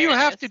all you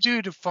have to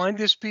do to find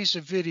this piece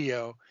of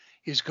video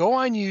is go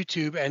on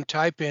YouTube and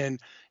type in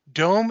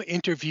Dome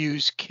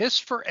interviews Kiss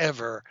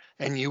Forever,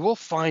 and you will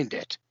find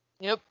it.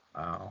 Yep.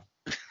 Wow.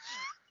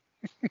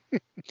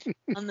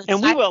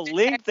 And we will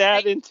link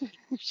that into.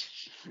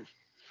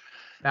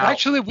 Now,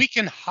 actually, we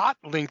can hot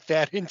link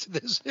that into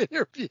this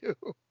interview.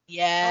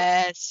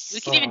 Yes.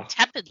 We can even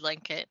tepid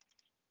link it.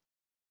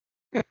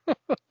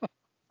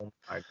 Oh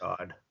my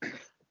God.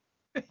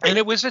 And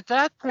it was at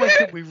that point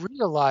that we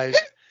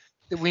realized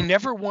that we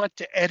never want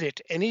to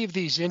edit any of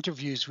these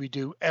interviews we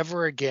do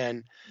ever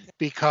again,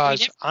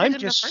 because I'm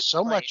just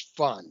so much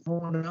fun.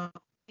 Oh, no.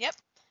 Yep.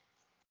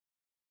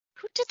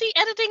 Who did the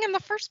editing in the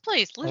first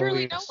place?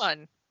 Literally no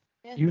one.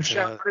 You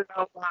shouted it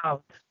out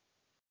loud.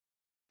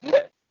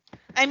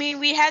 I mean,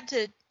 we had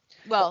to,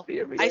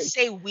 I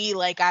say we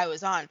like I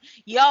was on.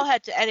 Y'all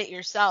had to edit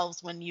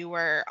yourselves when you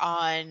were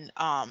on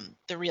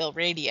the Real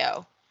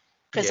Radio.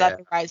 because Yeah.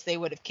 otherwise they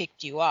would have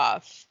kicked you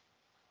off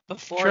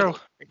before True.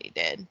 they already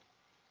did.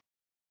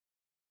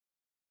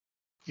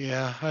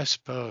 Yeah, I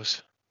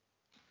suppose.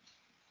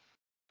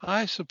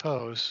 At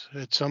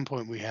some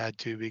point we had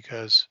to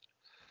because,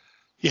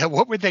 yeah,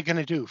 what were they going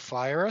to do?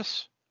 Fire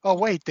us? Oh,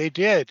 wait, they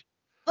did.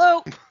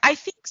 Though I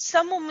think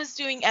someone was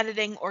doing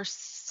editing or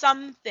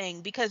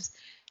something because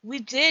we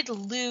did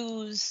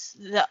lose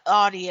the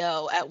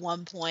audio at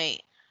one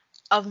point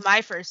of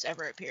my first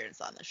ever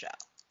appearance on the show.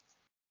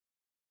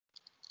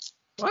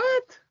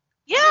 What?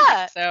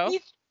 Yeah. So?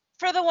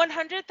 For the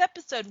 100th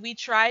episode, we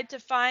tried to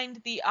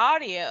find the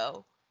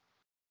audio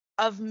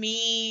of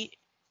me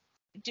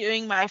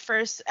doing my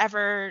first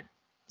ever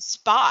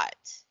spot,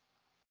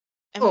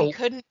 and we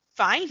couldn't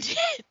find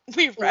it.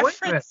 We Well, wait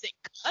a minute. reference it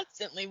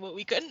constantly, but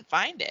we couldn't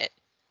find it.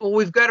 Well,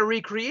 we've got to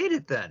recreate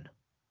it then.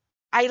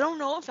 I don't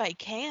know if I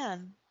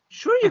can.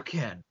 Sure you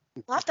can.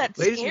 Not that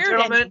Ladies and scared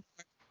gentlemen, anymore.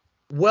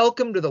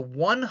 welcome to the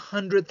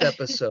 100th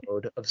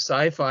episode of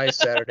Sci-Fi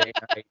Saturday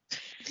Night.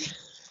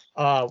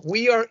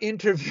 We are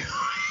interviewing...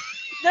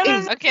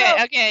 No.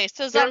 Okay.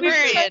 So We were trying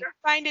Zamurian, to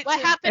find it what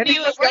too. happened to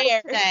you at Anybody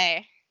work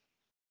today?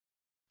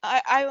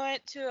 I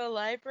went to a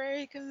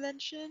library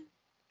convention.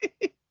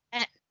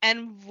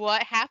 And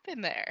what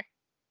happened there?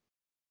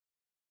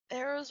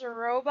 There was a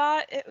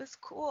robot. It was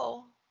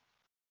cool.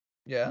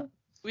 Yeah.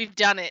 We've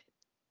done it.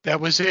 That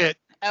was it.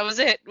 That was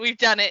it. We've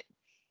done it.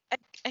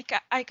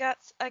 I got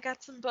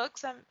some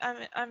books.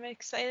 I'm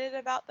excited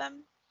about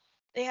them.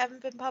 They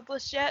haven't been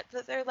published yet,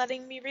 but they're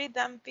letting me read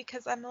them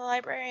because I'm a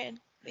librarian.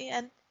 The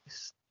end.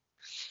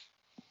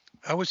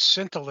 That was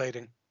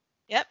scintillating.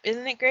 Yep,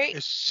 isn't it great?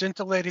 As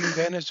scintillating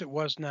then as it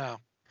was now.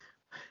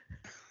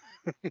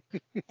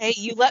 Hey,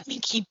 you let me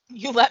keep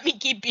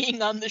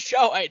being on the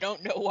show. I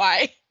don't know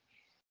why.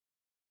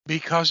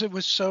 Because it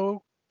was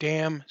so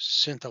damn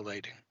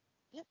scintillating.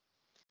 Yep.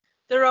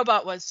 The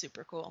robot was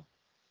super cool.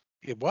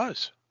 It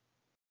was.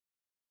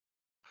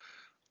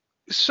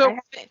 So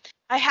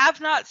I have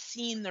not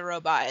seen the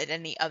robot at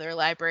any other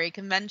library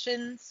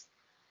conventions,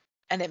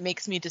 and it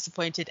makes me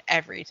disappointed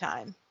every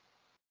time.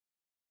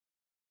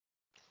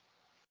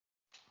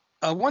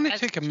 I want to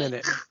take a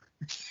minute.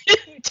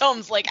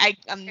 Tom's like,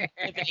 I'm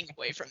pivoting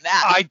away from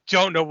that. I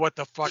don't know what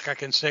the fuck I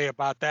can say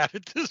about that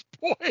at this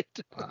point.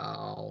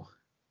 Wow.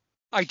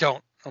 I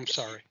don't. I'm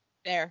sorry.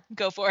 There,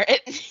 go for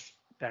it.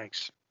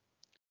 Thanks.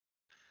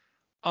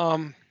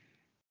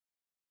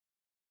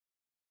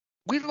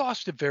 We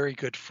lost a very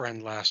good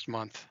friend last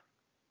month.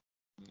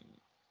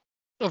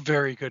 A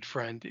very good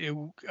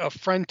friend. A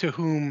friend to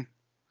whom,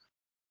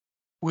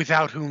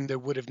 without whom there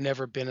would have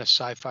never been a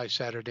Sci-Fi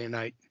Saturday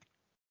Night.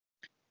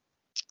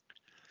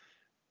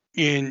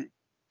 In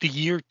the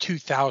year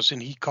 2000,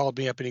 he called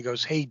me up and he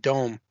goes, "Hey,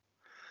 Dome,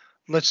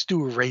 let's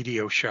do a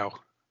radio show."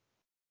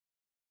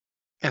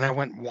 And I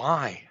went,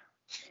 "Why?"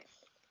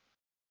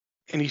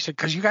 And he said,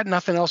 "Because you got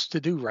nothing else to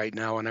do right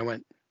now." And I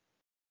went,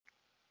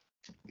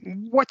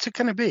 "What's it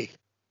going to be?"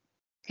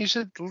 He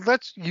said,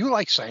 "You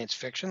like science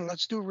fiction.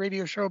 Let's do a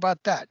radio show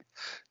about that."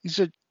 He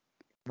said,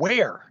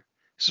 "Where?"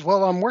 He says,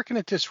 "Well, I'm working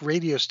at this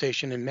radio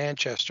station in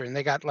Manchester, and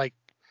they got like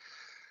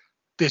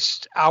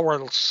this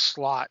hour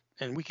slot,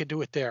 and we could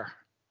do it there."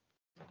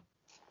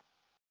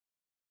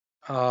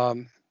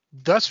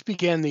 Thus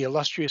began the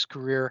illustrious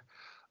career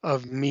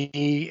of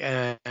me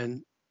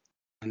and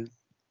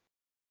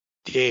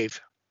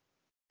Dave.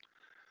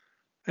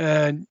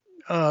 And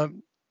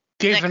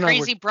Dave That and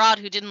crazy broad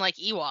who didn't like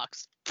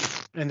Ewoks.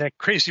 And that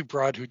crazy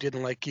broad who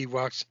didn't like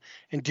Ewoks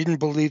and didn't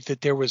believe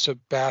that there was a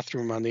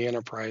bathroom on the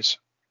Enterprise.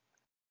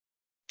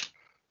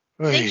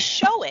 They Oy.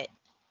 show it.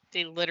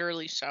 They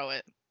literally show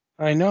it.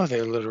 I know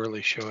they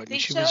literally show it. They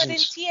and she show was it in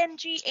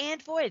TNG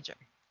and Voyager.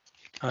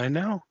 I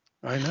know.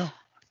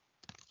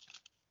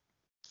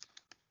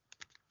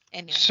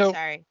 Anyway, So,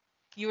 sorry.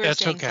 You were that's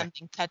saying okay.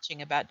 something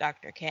touching about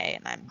Dr. K,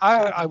 and I'm.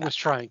 I was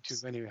trying to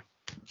anyway.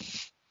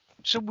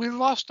 So we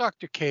lost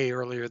Dr. K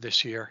earlier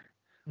this year.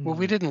 Well,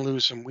 we didn't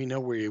lose him. We know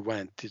where he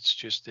went. It's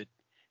just that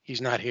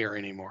he's not here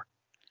anymore.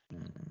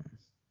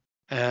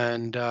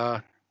 And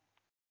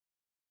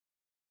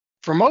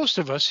for most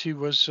of us, he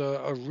was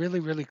a really,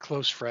 really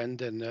close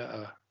friend and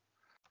a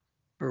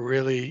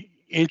really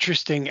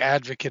interesting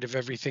advocate of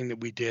everything that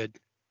we did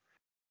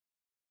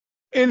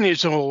in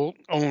his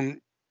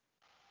own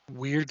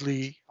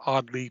weirdly,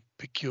 oddly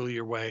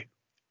peculiar way.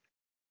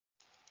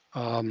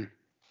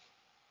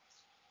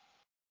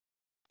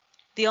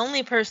 The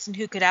only person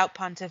who could out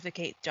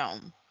pontificate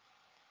Dome.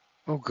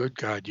 Oh, good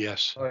God,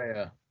 yes. Oh,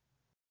 yeah.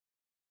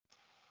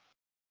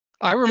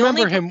 I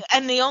remember him.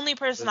 And the only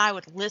person I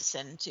would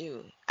listen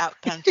to out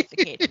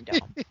pontificating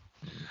Dome.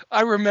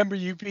 I remember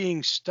you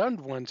being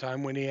stunned one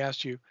time when he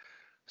asked you,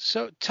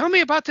 "So tell me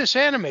about this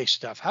anime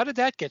stuff. How did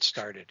that get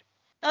started?"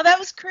 Oh, that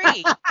was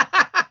great.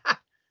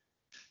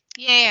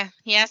 Yeah,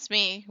 he asked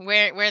me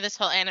where this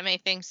whole anime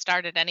thing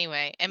started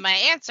anyway. And my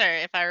answer,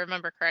 if I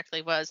remember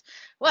correctly, was,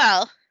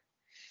 well,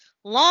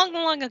 long,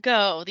 long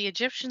ago, the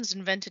Egyptians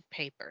invented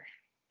paper.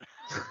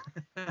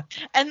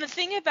 And the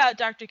thing about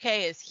Dr.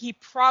 K is he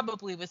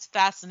probably was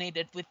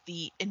fascinated with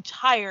the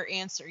entire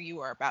answer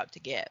you are about to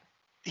give.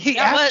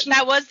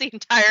 That was the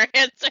entire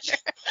answer.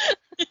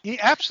 He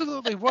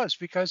absolutely was,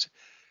 because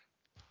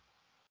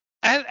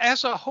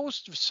as a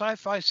host of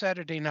Sci-Fi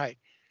Saturday Night,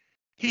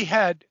 he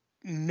had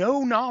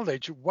no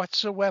knowledge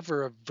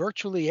whatsoever of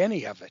virtually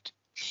any of it.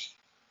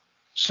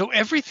 So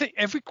every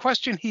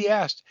question he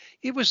asked,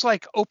 it was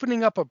like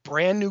opening up a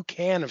brand new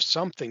can of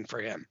something for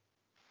him.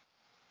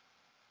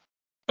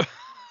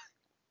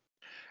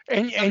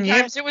 and Sometimes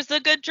yet, it was the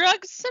good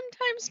drugs,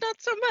 sometimes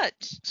not so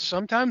much.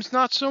 Sometimes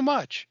not so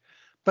much,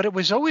 but it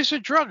was always a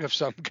drug of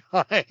some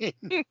kind.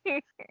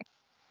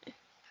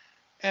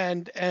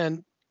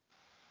 and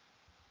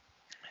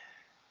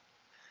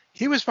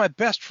he was my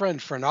best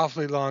friend for an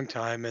awfully long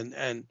time,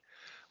 and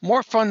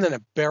more fun than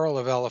a barrel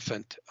of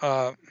elephant.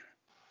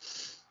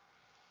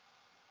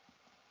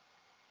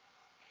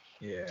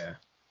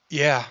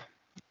 Yeah.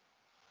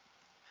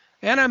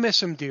 And I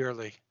miss him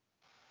dearly.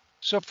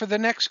 So for the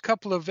next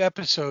couple of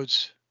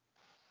episodes,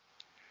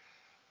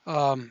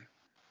 I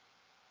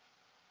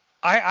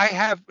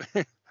have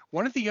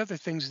one of the other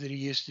things that he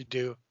used to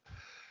do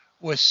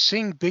was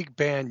sing big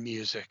band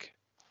music,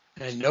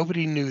 and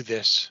nobody knew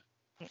this.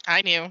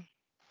 I knew.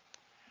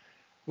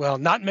 Well,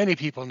 not many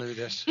people knew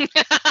this.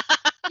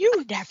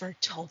 You never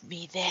told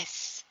me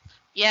this.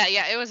 Yeah,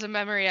 it was a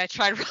memory I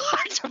tried real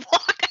hard to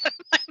block out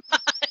of my mind.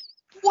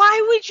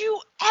 Why would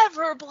you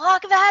ever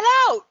block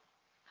that out?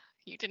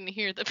 You didn't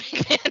hear the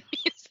big band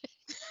music.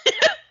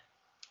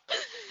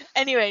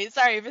 Anyway,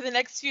 sorry, for the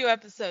next few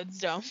episodes,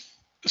 Dome.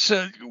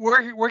 So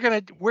we're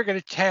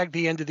gonna tag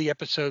the end of the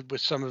episode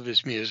with some of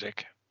his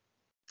music.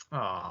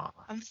 Aw.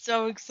 I'm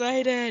so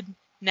excited.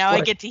 Now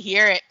I get to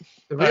hear it.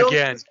 The real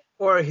Again.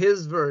 Or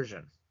his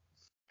version.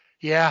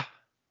 Yeah.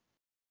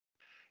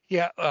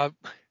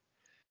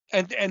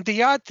 And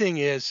the odd thing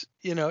is,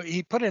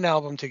 he put an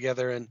album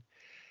together, and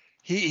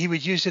he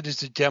would use it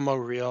as a demo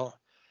reel,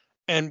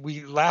 and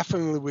we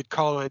laughingly would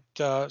call it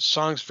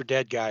Songs for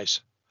Dead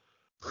Guys,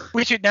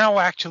 which it now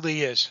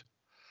actually is.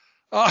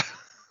 Oh.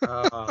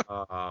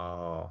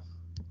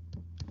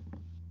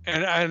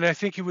 And I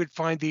think he would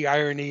find the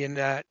irony in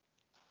that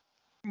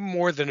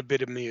more than a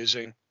bit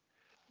amusing.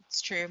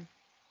 It's true.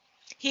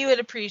 He would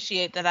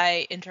appreciate that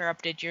I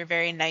interrupted your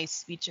very nice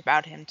speech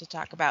about him to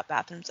talk about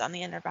Bathrooms on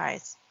the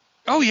Enterprise.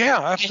 Oh, yeah,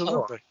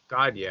 absolutely. Oh,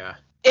 God, yeah.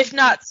 If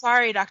not,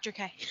 sorry, Dr.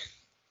 K.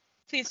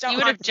 Please don't. You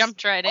would have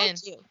jumped right in.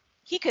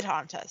 He could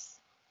haunt us.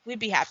 We'd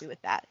be happy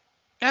with that.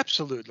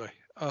 Absolutely.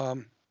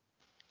 But,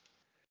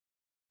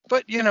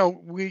 he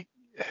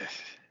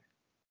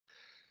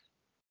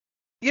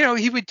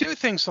would do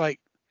things like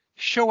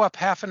show up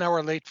half an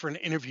hour late for an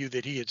interview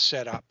that he had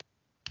set up.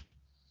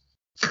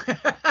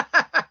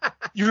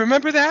 You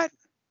remember that?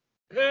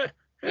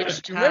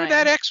 Which time? Remember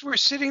that, X? We're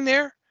sitting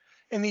there,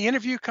 and the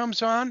interview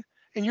comes on,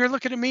 and you're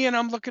looking at me, and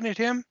I'm looking at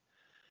him.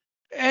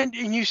 And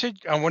you said,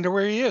 I wonder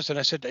where he is. And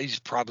I said, he's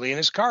probably in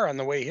his car on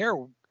the way here.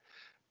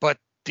 But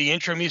the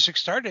intro music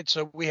started,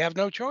 so we have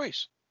no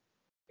choice.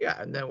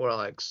 Yeah, and then we're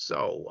like,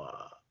 so,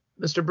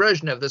 Mr.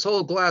 Brezhnev, this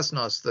whole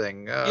Glasnost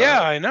thing.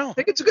 Yeah, I know. I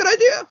think it's a good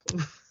idea.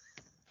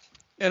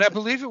 And I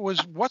believe it was,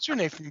 what's her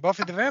name from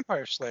Buffy the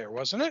Vampire Slayer,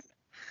 wasn't it?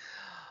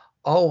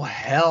 Oh,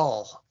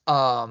 hell.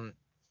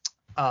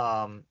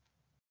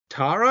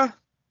 Tara?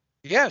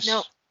 Yes.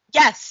 No.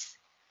 Yes.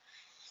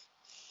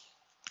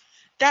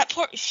 That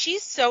poor,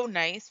 she's so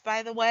nice,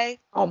 by the way.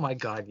 Oh my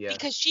God, yes.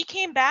 Because she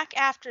came back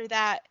after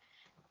that,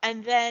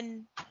 and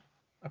then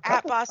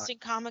at Boston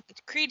Comic.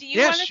 Creed, do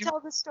you want to tell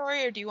the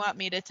story, or do you want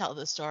me to tell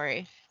the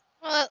story?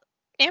 Well,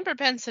 Amber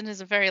Benson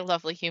is a very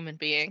lovely human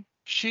being.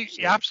 She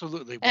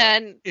absolutely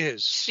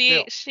is.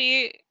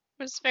 She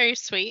was very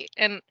sweet,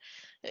 and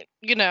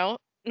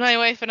my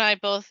wife and I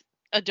both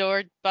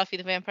adored Buffy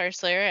the Vampire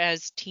Slayer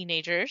as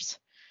teenagers.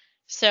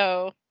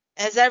 So,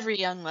 as every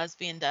young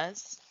lesbian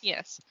does.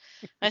 Yes.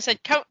 I said,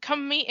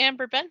 come meet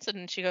Amber Benson.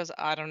 And she goes,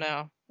 I don't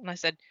know. And I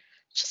said,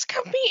 just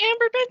come meet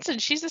Amber Benson.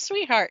 She's a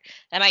sweetheart.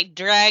 And I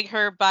drag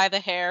her by the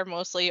hair,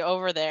 mostly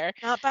over there.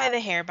 Not by the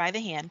hair, by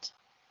the hand.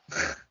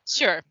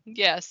 Sure.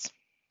 Yes.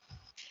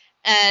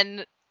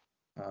 And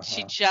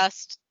she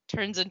just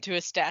turns into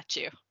a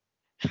statue.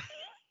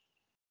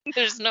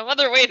 There's no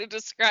other way to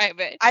describe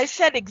it. I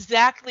said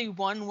exactly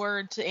one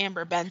word to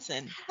Amber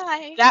Benson.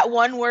 Hi. That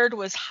one word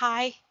was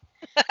hi.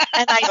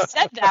 And I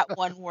said that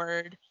one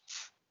word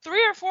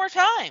 3 or 4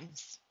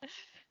 times.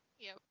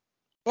 Yep.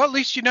 Well, at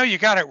least you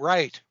got it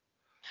right.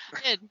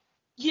 Good.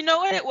 You know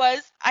what it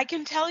was? I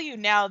can tell you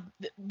now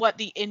what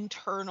the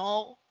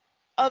internal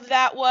of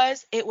that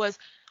was. It was,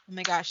 oh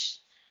my gosh,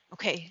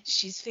 okay,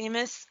 she's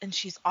famous and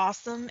she's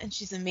awesome and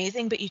she's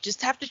amazing, but you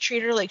just have to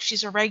treat her like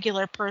she's a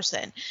regular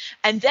person.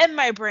 And then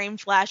my brain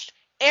flashed,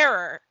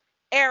 error,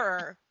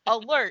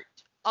 alert.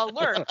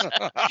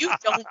 You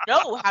don't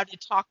know how to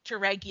talk to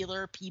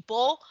regular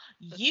people.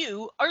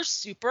 You are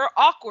super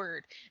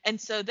awkward.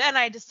 And so then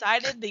I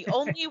decided the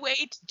only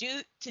way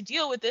to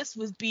deal with this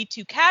would be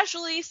to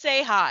casually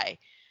say hi.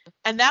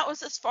 And that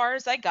was as far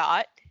as I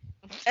got.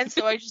 And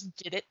so I just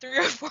did it 3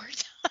 or 4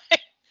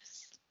 times.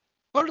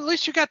 But at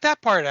least you got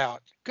that part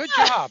out. Good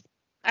job.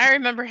 I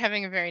remember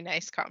having a very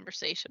nice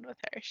conversation with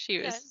her. She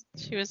was a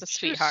She was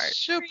sweetheart.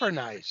 super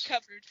nice.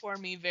 Covered for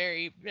me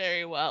very,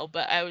 very well,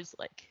 but I was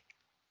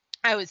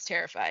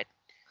terrified.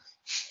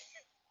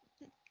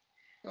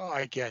 Oh,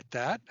 I get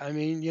that. I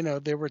mean,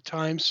 there were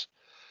times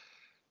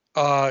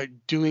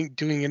doing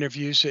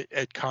interviews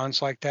at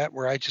cons like that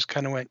where I just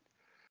kind of went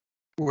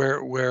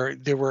where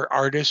there were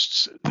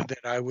artists that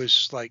I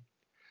was like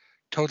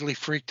totally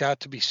freaked out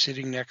to be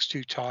sitting next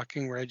to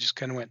talking, where I just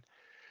kind of went,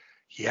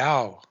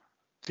 yow,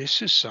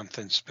 this is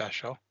something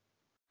special.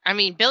 I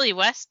mean, Billy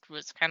West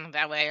was kind of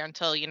that way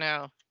until, you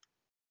got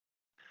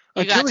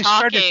Until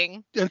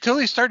talking. until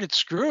he started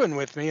screwing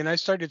with me and I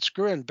started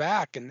screwing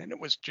back, and then it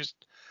was just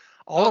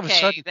all of a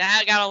sudden.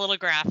 That got a little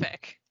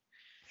graphic.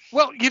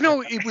 Well,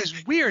 it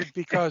was weird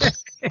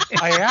because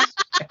I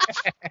asked.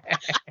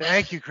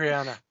 Thank you,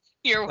 Kriana.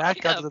 You're That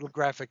got a welcome. little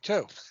graphic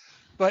too.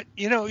 But,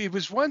 it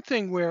was one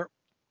thing where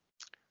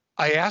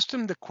I asked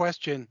him the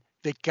question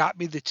that got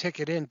me the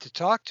ticket in to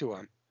talk to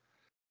him.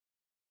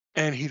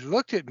 And he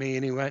looked at me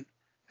and he went,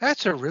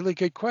 "That's a really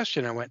good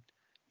question." I went,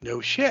 "No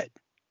shit.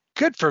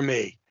 Good for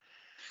me."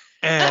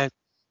 And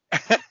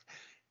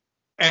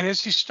and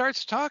as he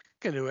starts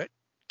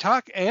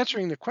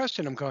answering the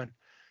question, I'm going,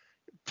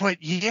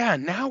 "But yeah,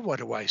 now what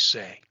do I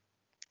say?"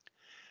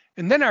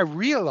 And then I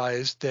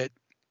realized that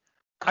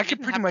I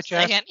could pretty much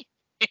ask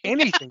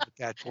anything at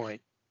that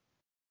point.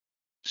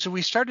 So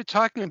we started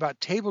talking about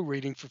table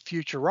reading for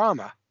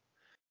Futurama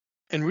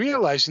and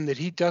realizing that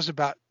he does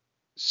about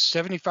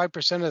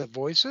 75% of the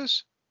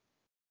voices.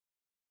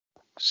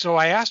 So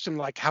I asked him,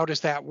 like, how does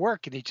that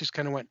work? And he just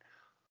kind of went,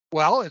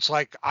 well, it's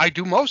like I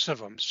do most of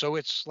them. So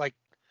it's like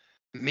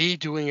me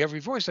doing every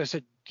voice. I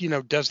said,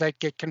 does that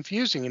get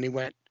confusing? And he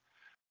went,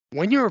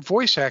 when you're a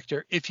voice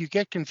actor, if you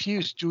get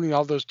confused doing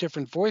all those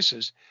different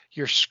voices,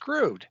 you're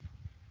screwed.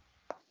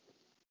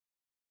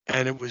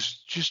 And it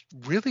was just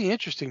really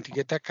interesting to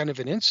get that kind of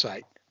an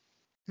insight.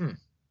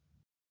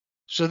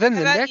 So then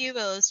How about you,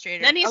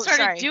 Illustrator? Then he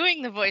started sorry.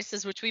 doing the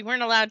voices, which we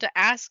weren't allowed to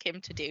ask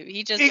him to do.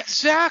 He just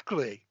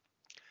Exactly.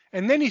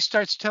 And then he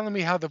starts telling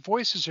me how the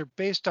voices are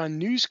based on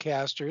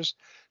newscasters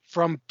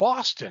from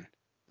Boston.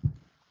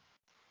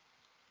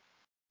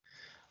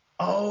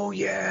 Oh,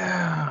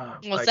 yeah.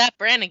 Well, Zap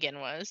Brannigan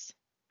was.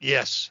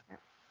 Yes.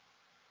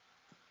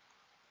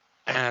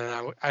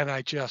 And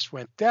I just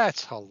went,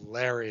 that's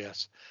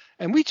hilarious.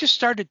 And we just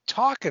started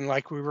talking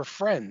like we were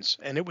friends,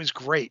 and it was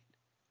great.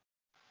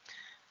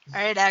 All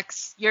right,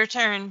 X, your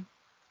turn.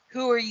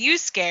 Who were you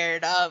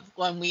scared of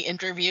when we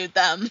interviewed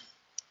them?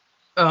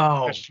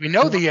 Oh, we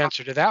know the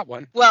answer to that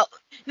one. Well,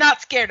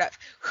 not scared of.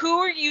 Who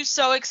were you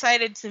so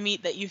excited to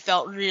meet that you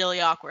felt really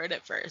awkward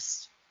at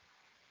first?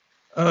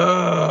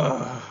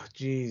 Oh,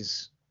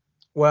 geez.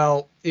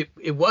 Well,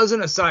 it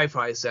wasn't a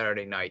Sci-Fi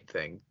Saturday Night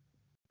thing,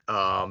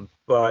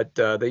 but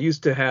they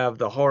used to have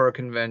the horror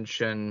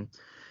convention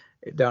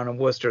down in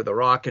Worcester, the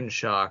Rock and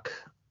Shock.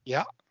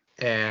 Yeah.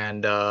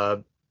 And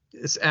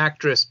this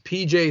actress,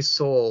 PJ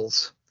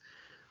Souls,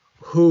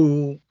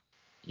 who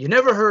you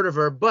never heard of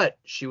her, but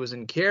she was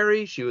in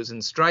Carrie, she was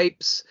in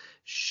Stripes,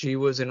 she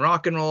was in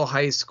Rock and Roll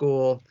High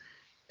School,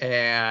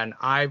 and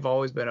I've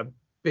always been a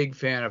big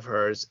fan of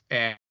hers.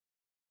 And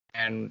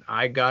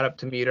I got up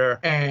to meet her,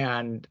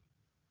 and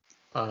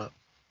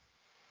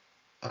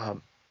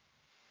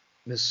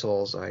Miss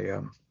Souls, I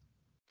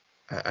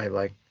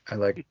like.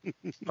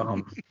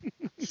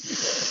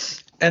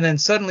 And then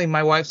suddenly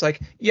my wife's like,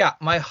 yeah,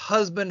 my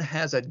husband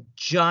has a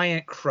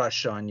giant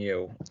crush on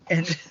you.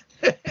 And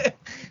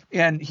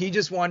and he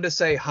just wanted to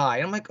say hi.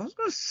 And I'm like, I was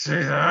going to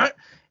say that.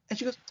 And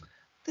she goes,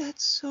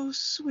 that's so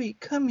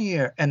sweet. Come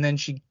here. And then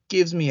she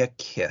gives me a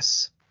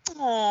kiss.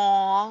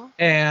 Aww.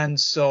 And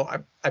so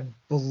I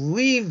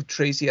believe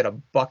Tracy had a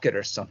bucket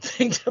or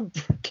something to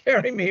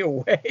carry me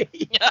away.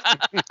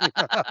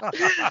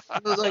 I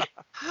was like,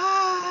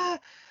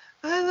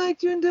 I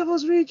liked you in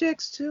Devil's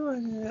Rejects too.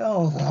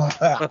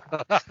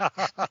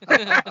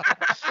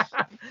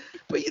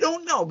 But you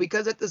don't know,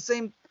 because at the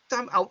same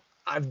time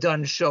I've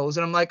done shows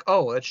and I'm like,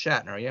 oh, that's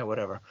Shatner. Yeah,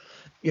 whatever.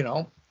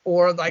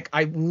 Or like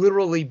I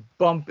literally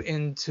bump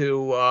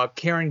into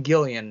Karen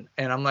Gillian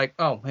and I'm like,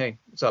 oh, hey,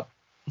 what's up?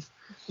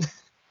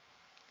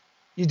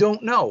 You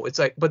don't know. It's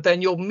like, but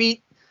then you'll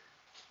meet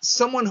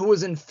someone who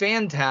was in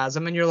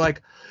Phantasm and you're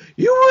like,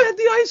 you were at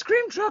the ice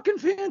cream truck in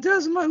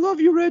Phantasm. I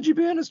love you, Reggie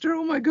Bannister.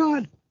 Oh my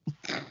God.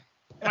 Am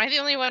I the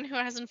only one who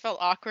hasn't felt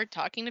awkward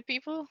talking to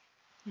people?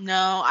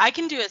 No, I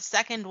can do a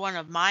second one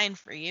of mine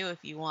for you if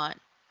you want.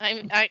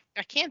 I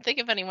can't think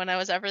of anyone I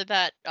was ever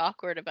that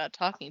awkward about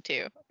talking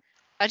to.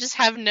 I just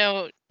have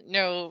no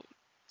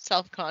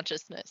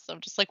self-consciousness. I'm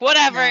just like,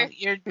 whatever.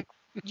 No,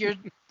 you're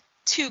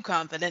too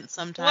confident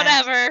sometimes.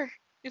 Whatever.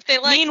 If they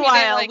like Meanwhile, me,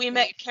 they like we me.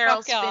 met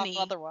Carol Fuck off Spinney.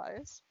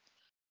 Otherwise.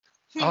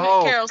 We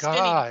met Carol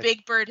Spinney,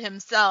 Big Bird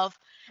himself,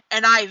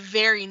 and I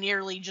very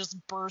nearly just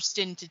burst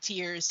into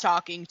tears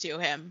talking to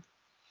him.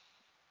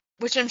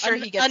 Which I'm sure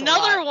he gets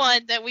another a lot.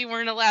 one that we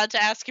weren't allowed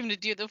to ask him to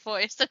do the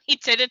voice, and he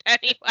did it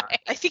anyway.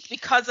 I think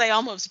because I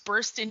almost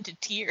burst into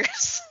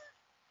tears.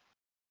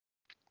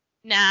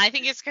 Nah, I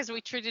think it's because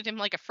we treated him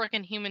like a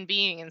frickin' human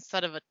being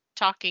instead of a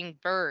talking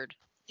bird.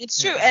 It's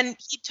true, and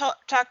he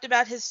talked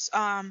about his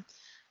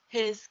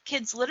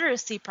kids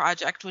literacy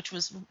project, which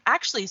was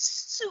actually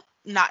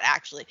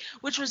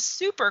which was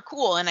super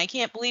cool, and I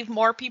can't believe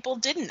more people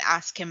didn't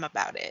ask him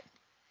about it.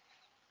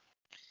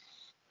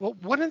 Well,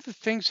 one of the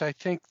things I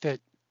think that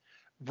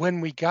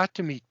when we got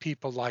to meet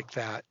people like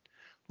that,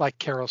 like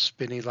Carol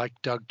Spinney, like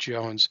Doug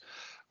Jones,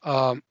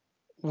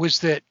 was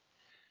that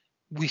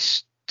we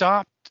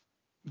stopped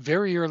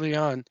very early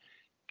on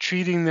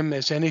treating them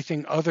as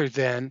anything other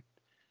than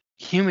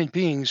human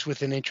beings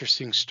with an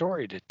interesting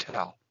story to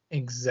tell.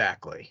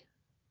 Exactly.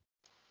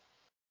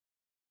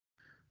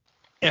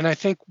 And I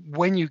think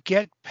when you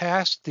get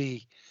past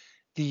the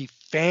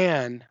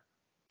fan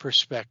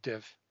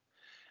perspective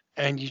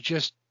and you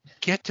just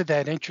get to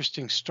that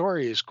interesting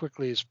story as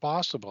quickly as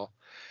possible,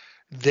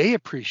 they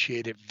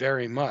appreciate it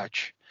very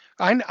much.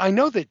 I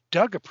know that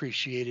Doug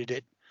appreciated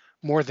it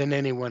more than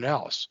anyone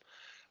else.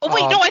 Oh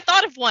wait, no, I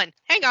thought of one.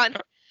 Hang on.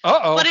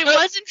 Uh-oh. But it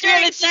wasn't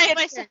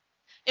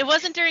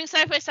during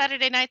Sci-Fi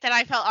Saturday Night that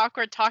I felt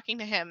awkward talking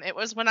to him. It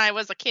was when I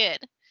was a kid.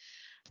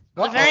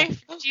 Do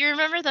you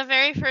remember the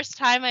very first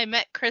time I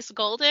met Chris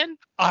Golden?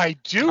 I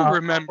do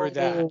remember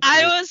that.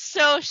 I was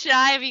so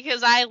shy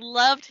because I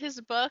loved his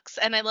books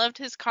and I loved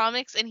his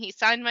comics, and he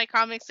signed my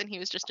comics, and he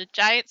was just a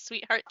giant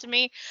sweetheart to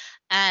me,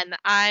 and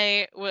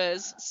I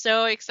was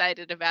so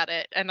excited about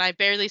it, and I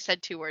barely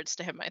said 2 words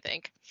to him, I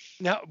think.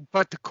 Now,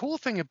 but the cool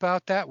thing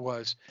about that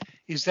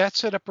is that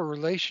set up a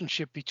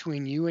relationship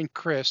between you and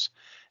Chris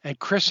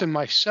and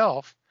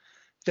myself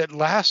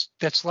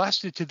that's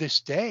lasted to this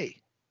day.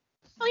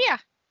 Oh yeah.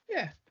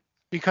 Yeah.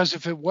 Because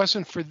if it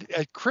wasn't for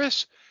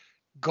Christopher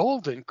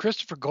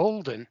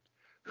Golden,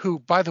 who,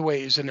 by the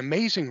way, is an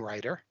amazing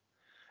writer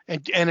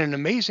and an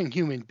amazing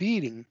human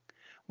being,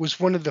 was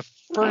one of the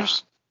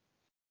first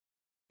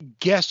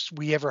guests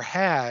we ever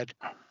had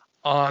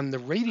on the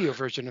radio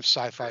version of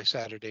Sci-Fi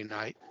Saturday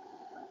Night,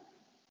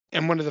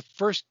 and one of the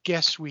first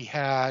guests we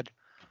had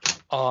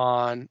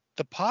on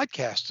the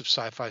podcast of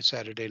Sci-Fi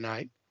Saturday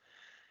Night,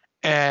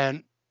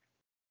 and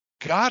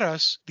got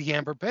us the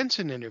Amber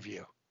Benson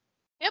interview.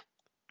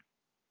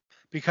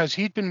 Because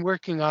he'd been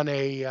working on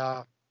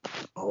the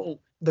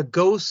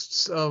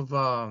Ghosts of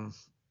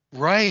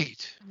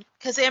right.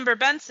 Because Amber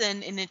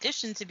Benson, in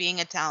addition to being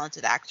a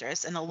talented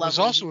actress and was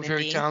also a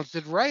very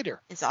talented writer,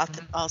 is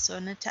also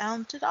a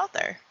talented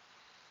author.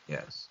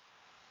 Yes.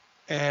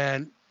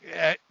 And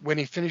when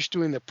he finished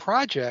doing the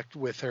project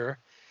with her,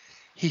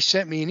 he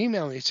sent me an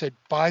email and he said,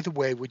 "By the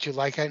way, would you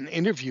like an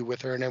interview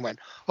with her?" And I went,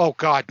 "Oh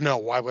God, no!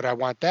 Why would I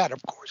want that?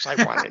 Of course I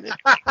want an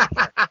interview with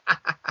her.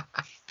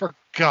 For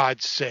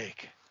God's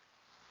sake."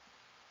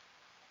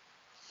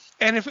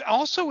 And if it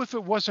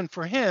wasn't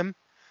for him,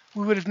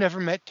 we would have never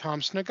met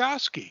Tom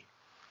Snigoski.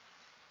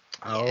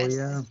 Oh, yes.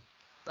 Yeah.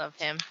 Love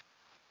him.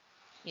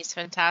 He's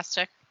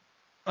fantastic.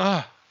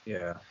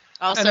 Yeah.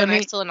 Also an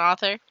excellent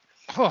author.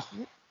 Oh,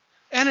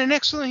 and an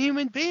excellent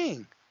human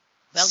being.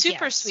 Well,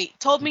 super sweet.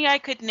 Told me I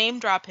could name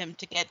drop him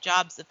to get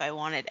jobs if I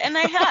wanted. And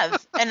I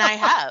have. and I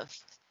have.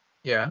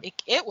 Yeah.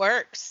 It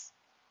works.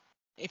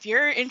 If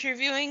you're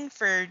interviewing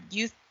for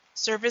youth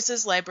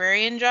services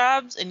librarian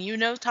jobs and you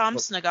know Tom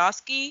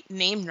Snigoski,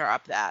 name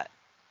drop that.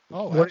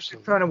 Oh, what if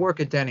you're trying to work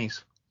at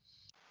Denny's?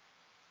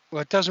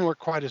 Well, it doesn't work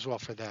quite as well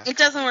for that. It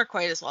doesn't work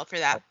quite as well for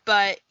that,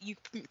 but you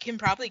can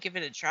probably give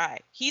it a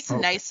try. He's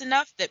nice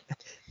enough that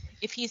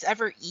if he's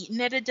ever eaten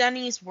at a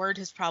Denny's, word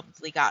has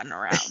probably gotten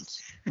around.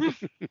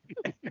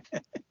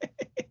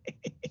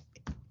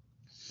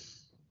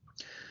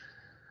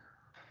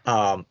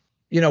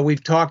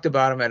 We've talked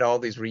about him at all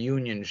these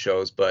reunion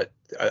shows, but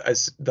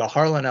the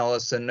Harlan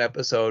Ellison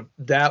episode,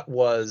 that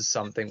was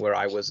something where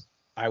I was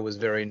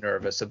very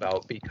nervous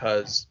about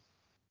because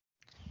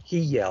he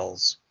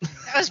yells.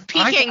 That was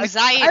peak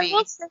anxiety. I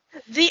will say,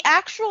 the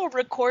actual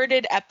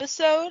recorded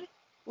episode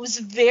was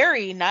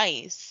very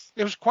nice.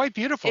 It was quite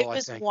beautiful. It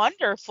was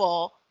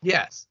wonderful.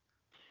 Yes.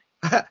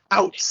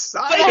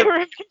 Outside. But I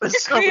remember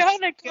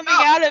Brianna coming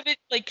out of it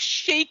like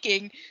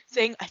shaking,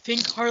 saying, "I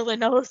think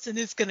Harlan Ellison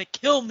is gonna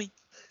kill me."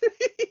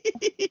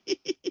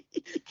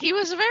 He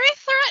was very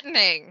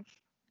threatening.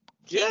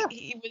 Yeah.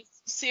 He was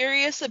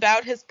serious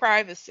about his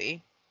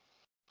privacy.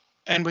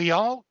 And we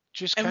all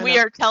just we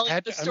are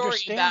telling the story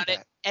about it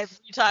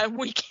every time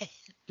we can.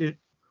 Did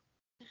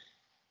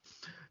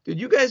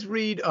you guys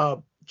read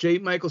J.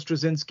 Michael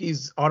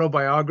Straczynski's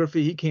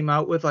autobiography he came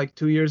out with like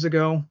 2 years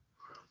ago?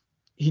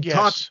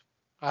 Yes,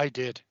 I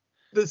did.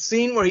 The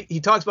scene where he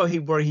talks about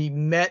where he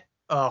met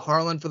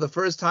Harlan for the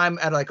first time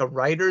at like a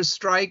writer's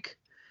strike.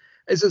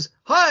 It says,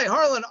 "Hi,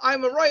 Harlan,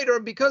 I'm a writer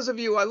because of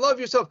you. I love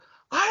yourself."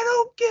 "I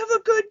don't give a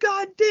good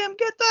goddamn.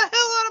 Get the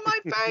hell out of my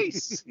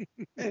face."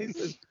 And he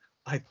says,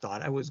 "I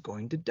thought I was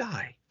going to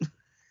die."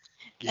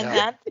 And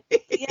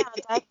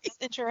that's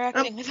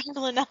interacting with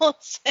Harlan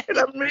Ellison. And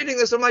I'm reading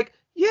this. I'm like,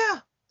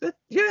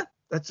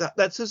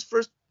 that's his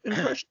first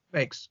impression he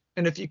makes.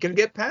 And if you can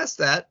get past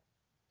that,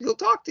 he'll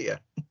talk to you.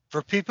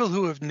 For people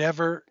who have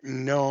never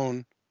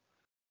known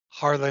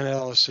Harlan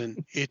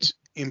Ellison, it's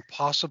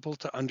impossible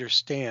to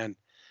understand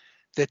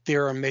that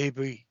there are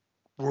maybe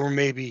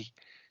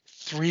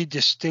 3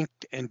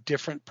 distinct and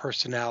different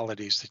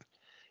personalities,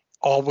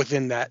 all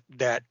within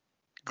that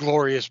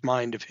glorious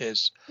mind of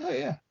his. Oh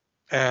yeah.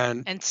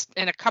 And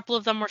a couple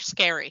of them were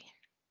scary.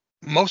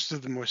 most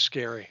of them were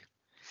scary.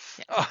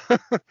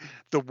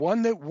 The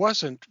one that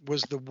wasn't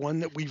was the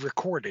one that we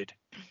recorded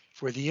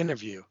for the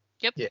interview.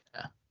 Yep. Yeah.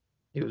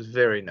 He was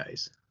very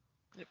nice.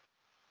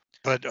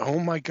 But oh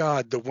my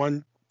God, the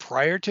one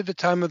prior to the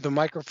time of the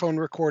microphone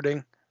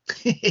recording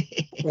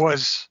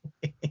was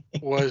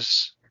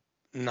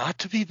not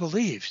to be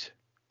believed.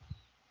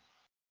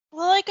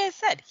 Well, like I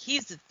said,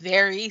 he's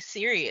very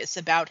serious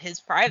about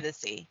his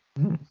privacy.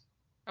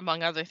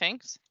 Among other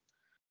things.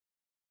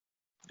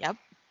 Yep.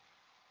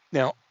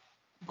 Now,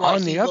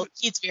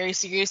 he's very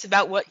serious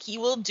about what he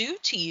will do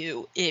to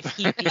you if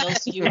he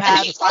feels you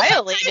have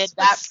violated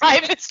that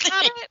privacy.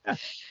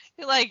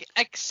 Like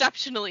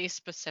exceptionally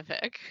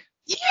specific.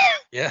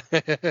 Yeah.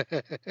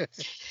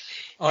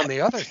 On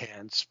the other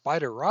hand,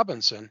 Spider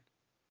Robinson.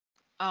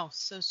 Oh,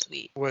 so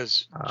sweet.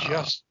 Was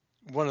just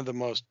one of the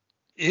most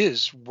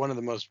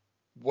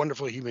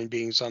wonderful human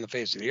beings on the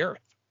face of the earth.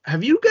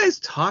 Have you guys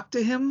talked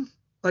to him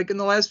like in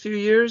the last few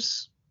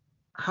years?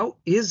 How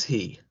is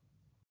he?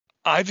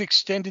 I've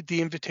extended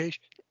the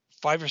invitation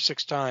 5 or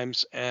 6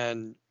 times,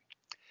 and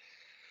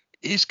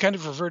he's kind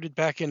of reverted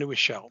back into his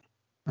shell.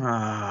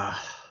 I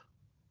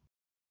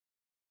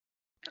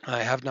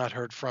have not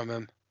heard from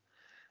him.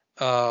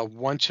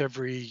 Once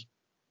every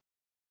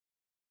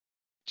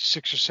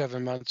 6 or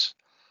 7 months,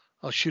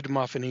 I'll shoot him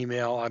off an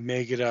email. I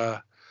may get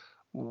a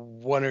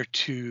 1 or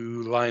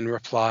 2 line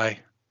reply.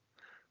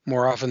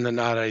 More often than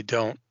not, I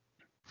don't.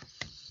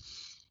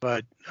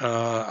 But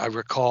I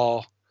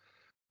recall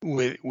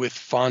with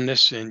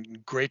fondness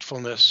and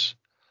gratefulness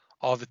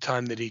all the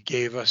time that he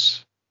gave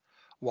us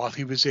while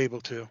he was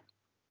able to.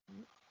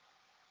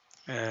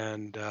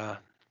 And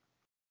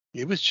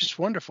it was just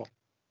wonderful.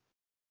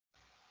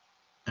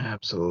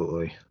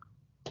 Absolutely.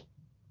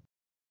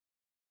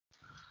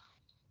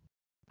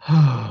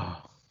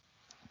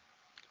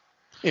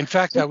 In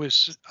fact, I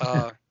was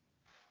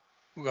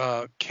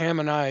Cam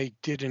and I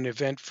did an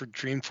event for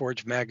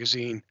Dreamforge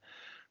magazine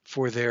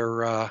for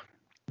their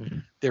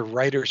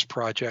writers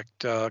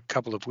project a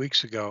couple of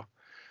weeks ago,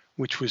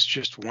 which was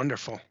just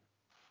wonderful.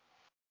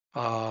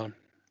 And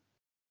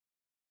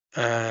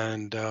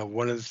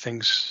one of the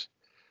things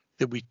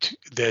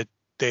that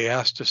they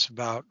asked us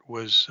about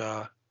was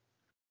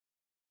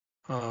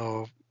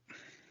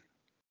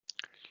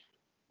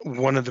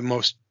one of the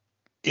most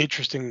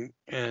interesting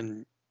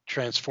and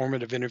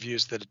transformative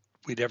interviews that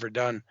we'd ever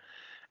done,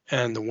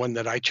 and the one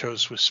that I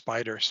chose was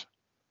Spiders,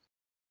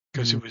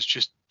 because it was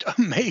just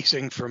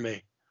amazing for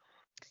me.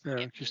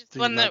 Just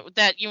one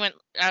that you went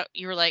out,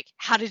 you were like,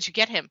 how did you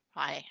get him?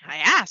 I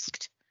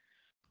asked.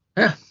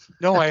 Yeah.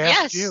 No, I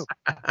asked Yes. you.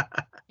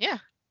 Yeah.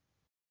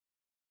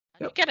 How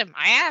did you get him?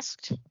 I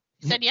asked.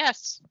 He said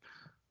yes.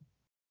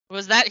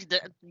 Was that the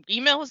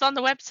email was on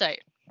the website?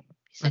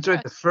 That's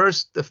right.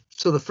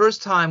 The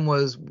first time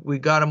was we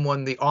got him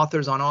when the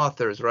Authors on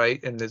Authors,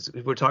 right? And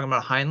we're talking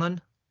about Heinlein,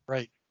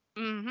 right?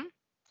 Mm-hmm.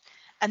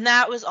 And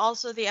that was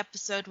also the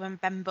episode when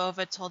Ben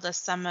Bova told us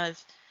some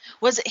of,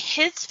 was it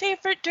his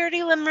favorite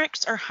dirty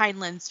limericks or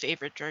Heinlein's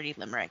favorite dirty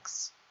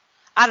limericks?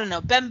 I don't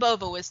know. Ben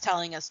Bova was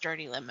telling us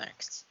dirty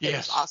limericks. It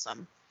was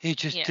awesome. He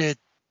just did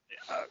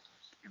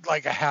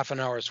like a half an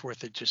hour's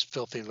worth of just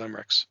filthy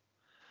limericks.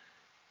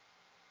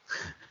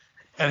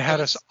 And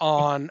had us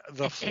on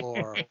the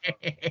floor.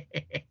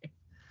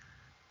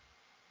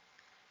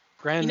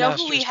 You know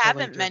who we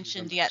haven't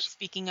mentioned yet,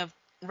 speaking of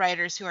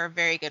writers who are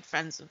very good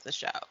friends of the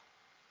show?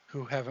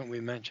 Who haven't we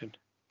mentioned?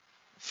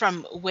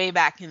 From way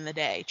back in the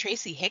day.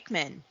 Tracy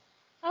Hickman.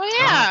 Oh,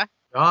 yeah.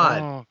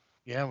 God. Oh,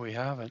 yeah, we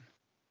haven't.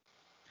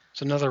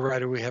 It's another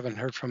writer we haven't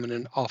heard from in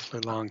an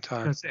awfully long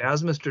time.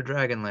 How's Mr.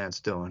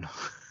 Dragonlance doing?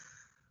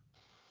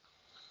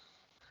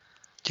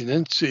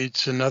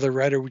 It's another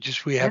writer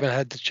we haven't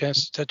had the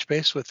chance to touch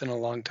base with in a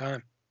long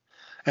time,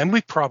 and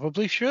we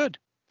probably should.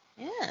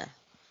 Yeah.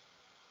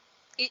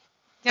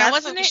 Now,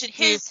 wasn't it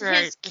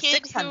his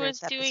kid who was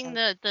doing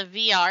the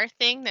VR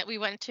thing that we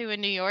went to in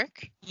New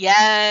York?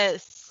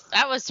 Yes.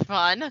 That was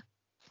fun.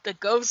 The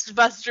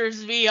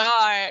Ghostbusters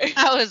VR.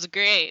 That was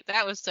great.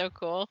 That was so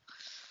cool.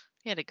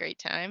 We had a great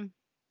time.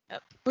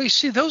 Yep. Well, you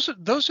see, those are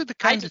the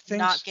kinds of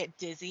things. I did not get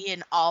dizzy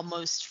and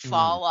almost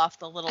fall off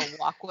the little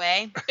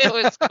walkway. It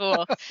was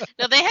cool.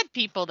 No, they had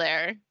people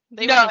there.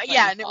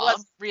 And it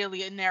was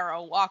really a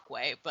narrow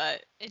walkway,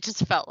 but it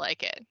just felt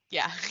like it.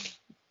 Yeah.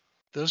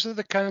 Those are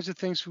the kinds of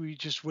things we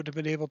just would have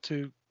been able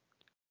to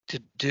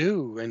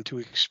do and to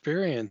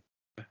experience,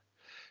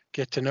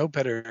 get to know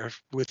better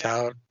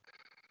without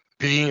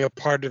being a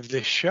part of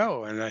this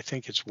show. And I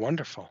think it's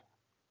wonderful.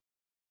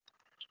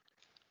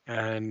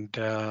 And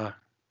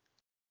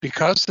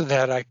because of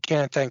that, I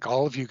can't thank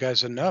all of you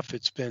guys enough.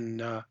 It's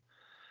been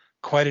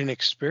quite an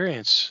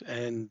experience.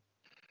 And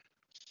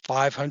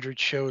 500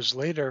 shows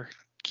later,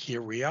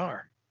 here we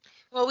are.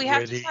 Well, we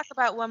have to talk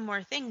about one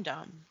more thing,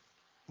 Dom.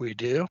 We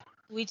do?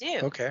 We do.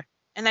 Okay.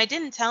 and I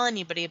didn't tell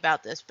anybody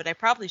about this, but I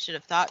probably should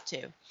have thought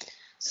to.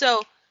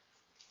 So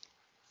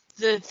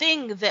the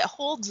thing that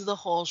holds the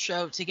whole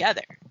show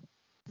together,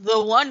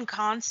 the one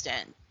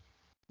constant,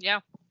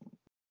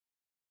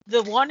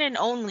 the one and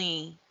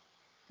only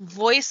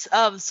voice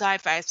of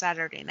Sci-Fi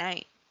Saturday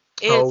Night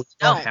is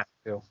don't have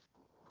to.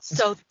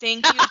 So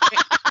thank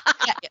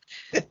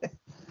you.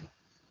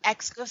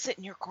 X, go sit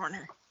in your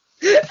corner.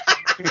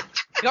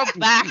 Go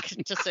back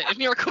to sit in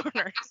your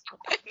corner.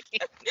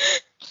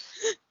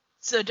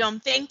 So Dome,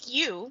 thank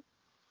you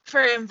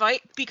for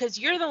because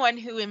you're the one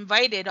who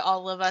invited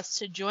all of us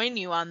to join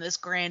you on this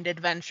grand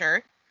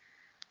adventure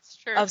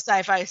of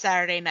Sci-Fi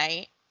Saturday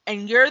Night,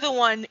 and you're the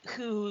one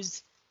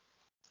whose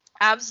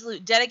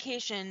absolute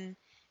dedication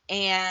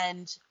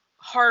and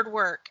hard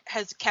work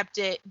has kept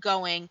it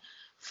going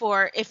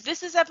for, if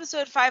this is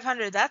episode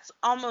 500, that's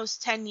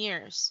almost 10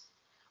 years.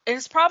 And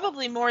it's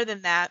probably more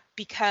than that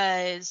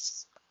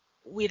because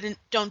we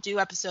don't do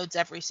episodes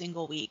every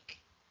single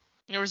week.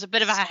 There was a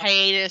bit of a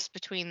hiatus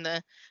between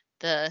the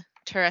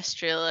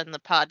terrestrial and the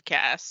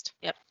podcast.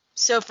 Yep.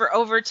 So for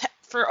over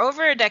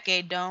a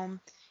decade,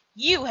 Dome,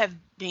 you have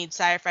made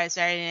Sci-Fi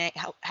Saturday Night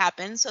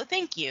happen. So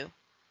thank you.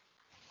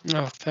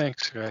 Oh,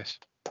 thanks, guys.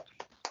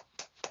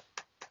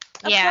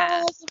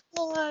 Yeah.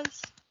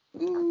 Applause.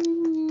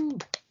 Ooh.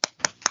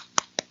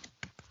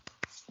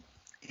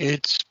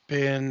 It's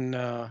been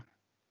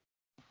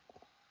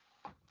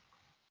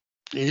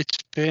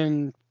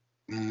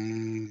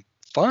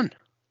fun.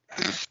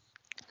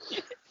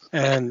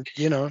 And,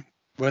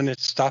 when it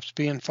stops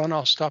being fun,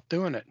 I'll stop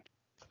doing it,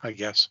 I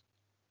guess.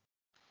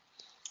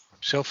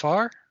 So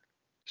far,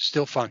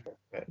 still fun.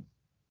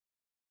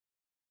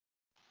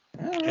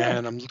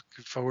 And I'm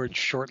looking forward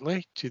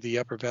shortly to the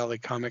Upper Valley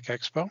Comic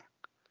Expo.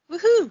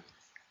 Woohoo!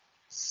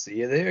 See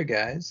you there,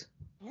 guys.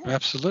 Yeah.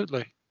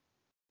 Absolutely.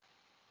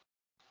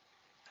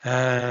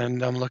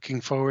 And I'm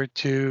looking forward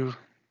to,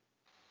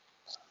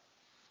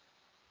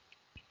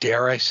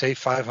 dare I say,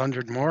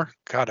 500 more?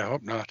 God, I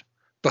hope not.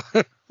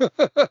 But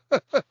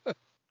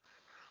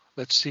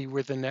let's see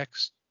where the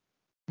next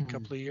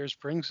couple of years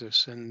brings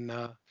us. And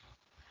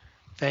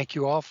thank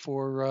you all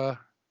for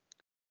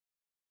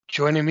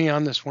joining me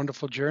on this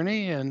wonderful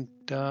journey. And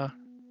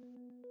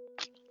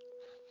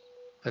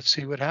let's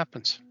see what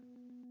happens.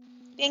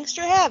 Thanks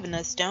for having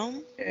us,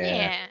 Dome.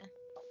 Yeah.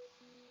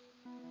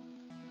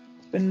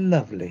 It's been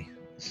lovely.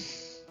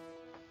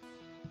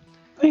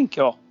 Thank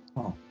you.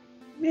 Oh,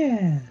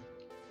 yeah.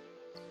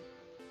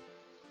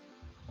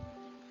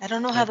 I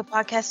don't know how the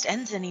podcast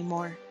ends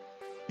anymore.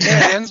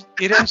 Yeah,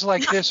 it ends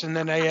like this, and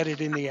then I edit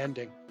in the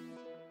ending.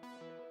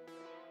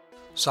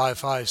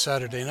 Sci-Fi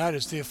Saturday Night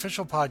is the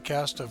official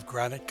podcast of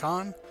Granite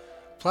Con,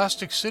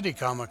 Plastic City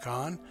Comic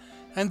Con,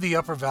 and the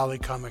Upper Valley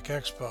Comic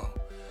Expo.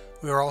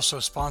 We are also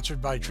sponsored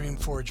by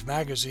Dreamforge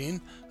Magazine,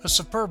 a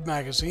superb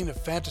magazine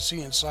of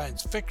fantasy and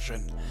science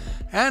fiction,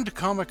 and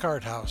Comic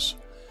Art House.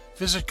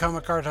 Visit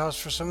Comic Art House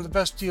for some of the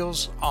best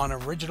deals on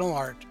original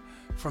art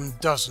from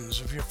dozens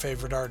of your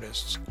favorite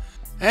artists.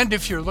 And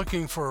if you're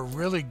looking for a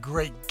really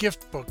great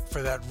gift book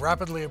for that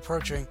rapidly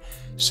approaching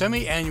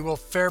semi-annual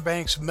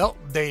Fairbanks Melt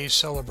Days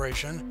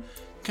celebration,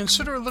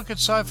 consider a look at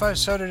Sci-Fi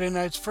Saturday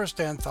Night's first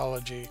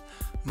anthology,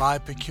 My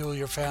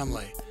Peculiar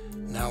Family,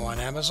 now on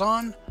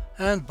Amazon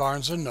and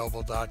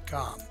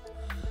BarnesandNoble.com.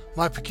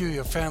 My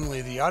Peculiar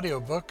Family, the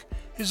audiobook,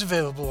 is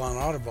available on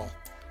Audible,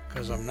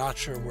 because I'm not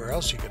sure where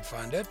else you could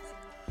find it.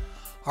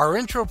 Our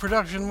intro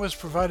production was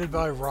provided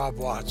by Rob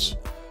Watts.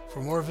 For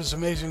more of his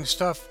amazing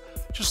stuff,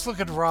 just look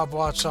at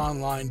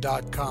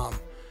robwattsonline.com.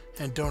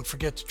 And don't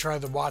forget to try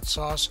the Watts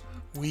sauce.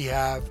 We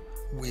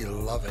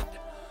love it.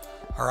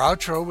 Our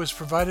outro was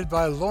provided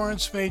by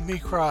Lawrence Made Me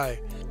Cry.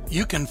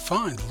 You can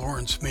find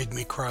Lawrence Made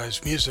Me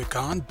Cry's music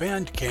on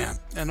Bandcamp,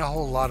 and a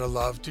whole lot of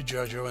love to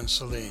Jojo and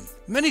Celine.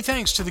 Many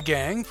thanks to the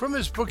gang. From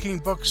his booking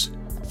books,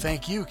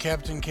 thank you,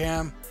 Captain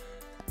Cam.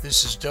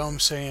 This is Dome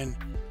saying,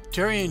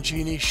 Terry and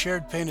Jeannie,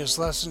 shared pain is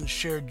lessened,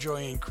 shared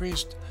joy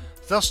increased.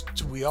 Thus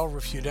do we all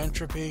refute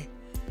entropy.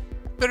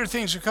 Better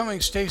things are coming,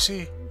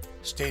 Stacy.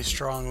 Stay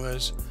strong,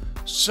 Liz.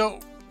 So,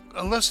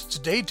 unless it's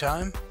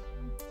daytime,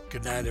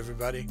 good night,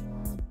 everybody.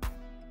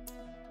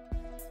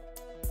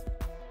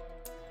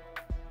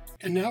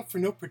 And now, for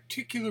no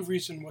particular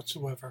reason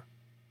whatsoever,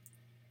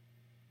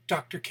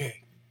 Dr.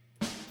 K.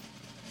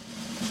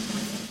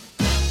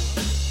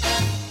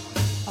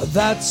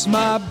 That's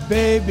my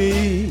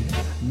baby.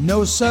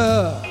 No,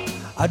 sir,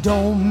 I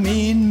don't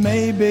mean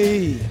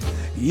maybe.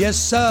 Yes,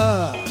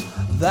 sir,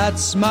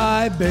 that's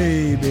my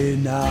baby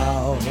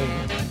now.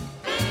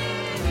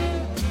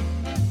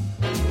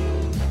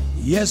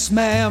 Yes,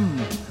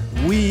 ma'am,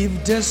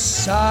 we've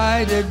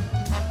decided.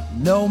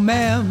 No,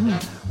 ma'am,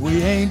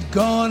 we ain't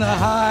gonna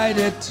hide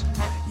it.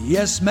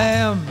 Yes,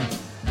 ma'am,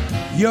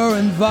 you're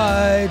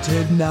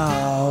invited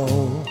now.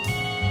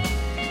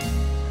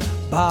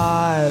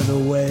 By the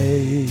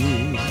way,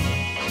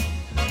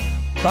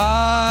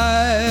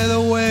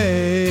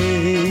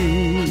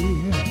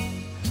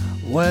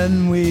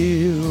 when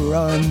we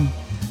run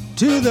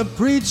to the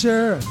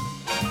preacher,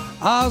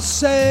 I'll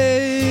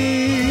say,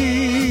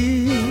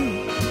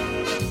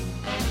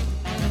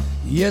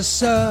 Yes,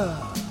 sir,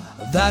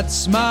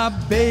 that's my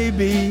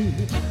baby.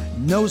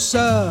 No,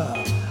 sir,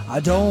 I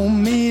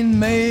don't mean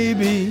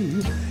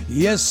maybe.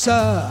 Yes,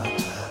 sir,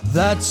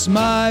 that's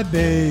my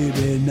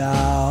baby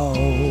now.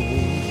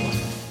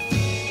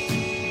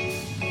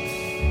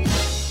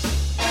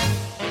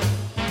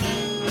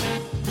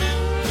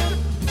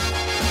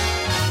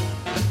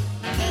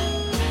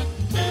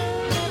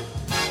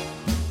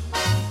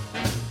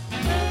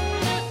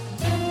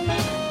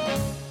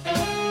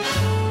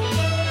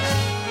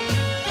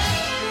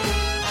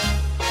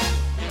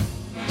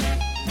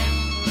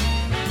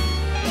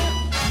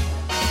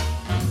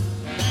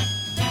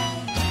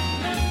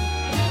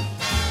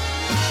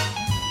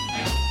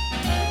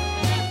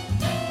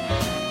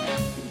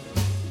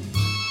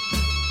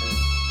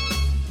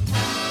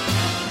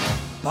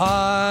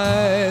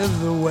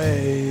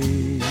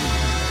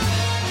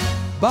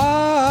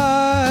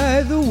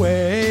 By the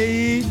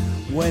way,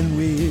 when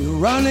we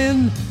run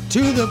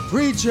into the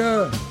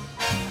preacher,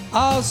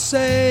 I'll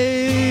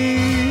say,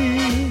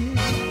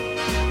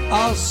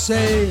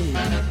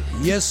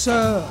 yes,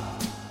 sir,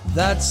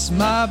 that's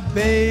my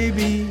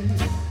baby.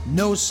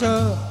 No,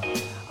 sir,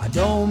 I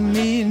don't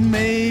mean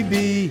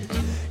maybe.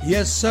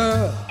 Yes,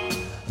 sir,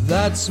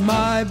 that's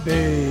my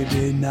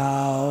baby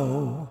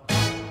now.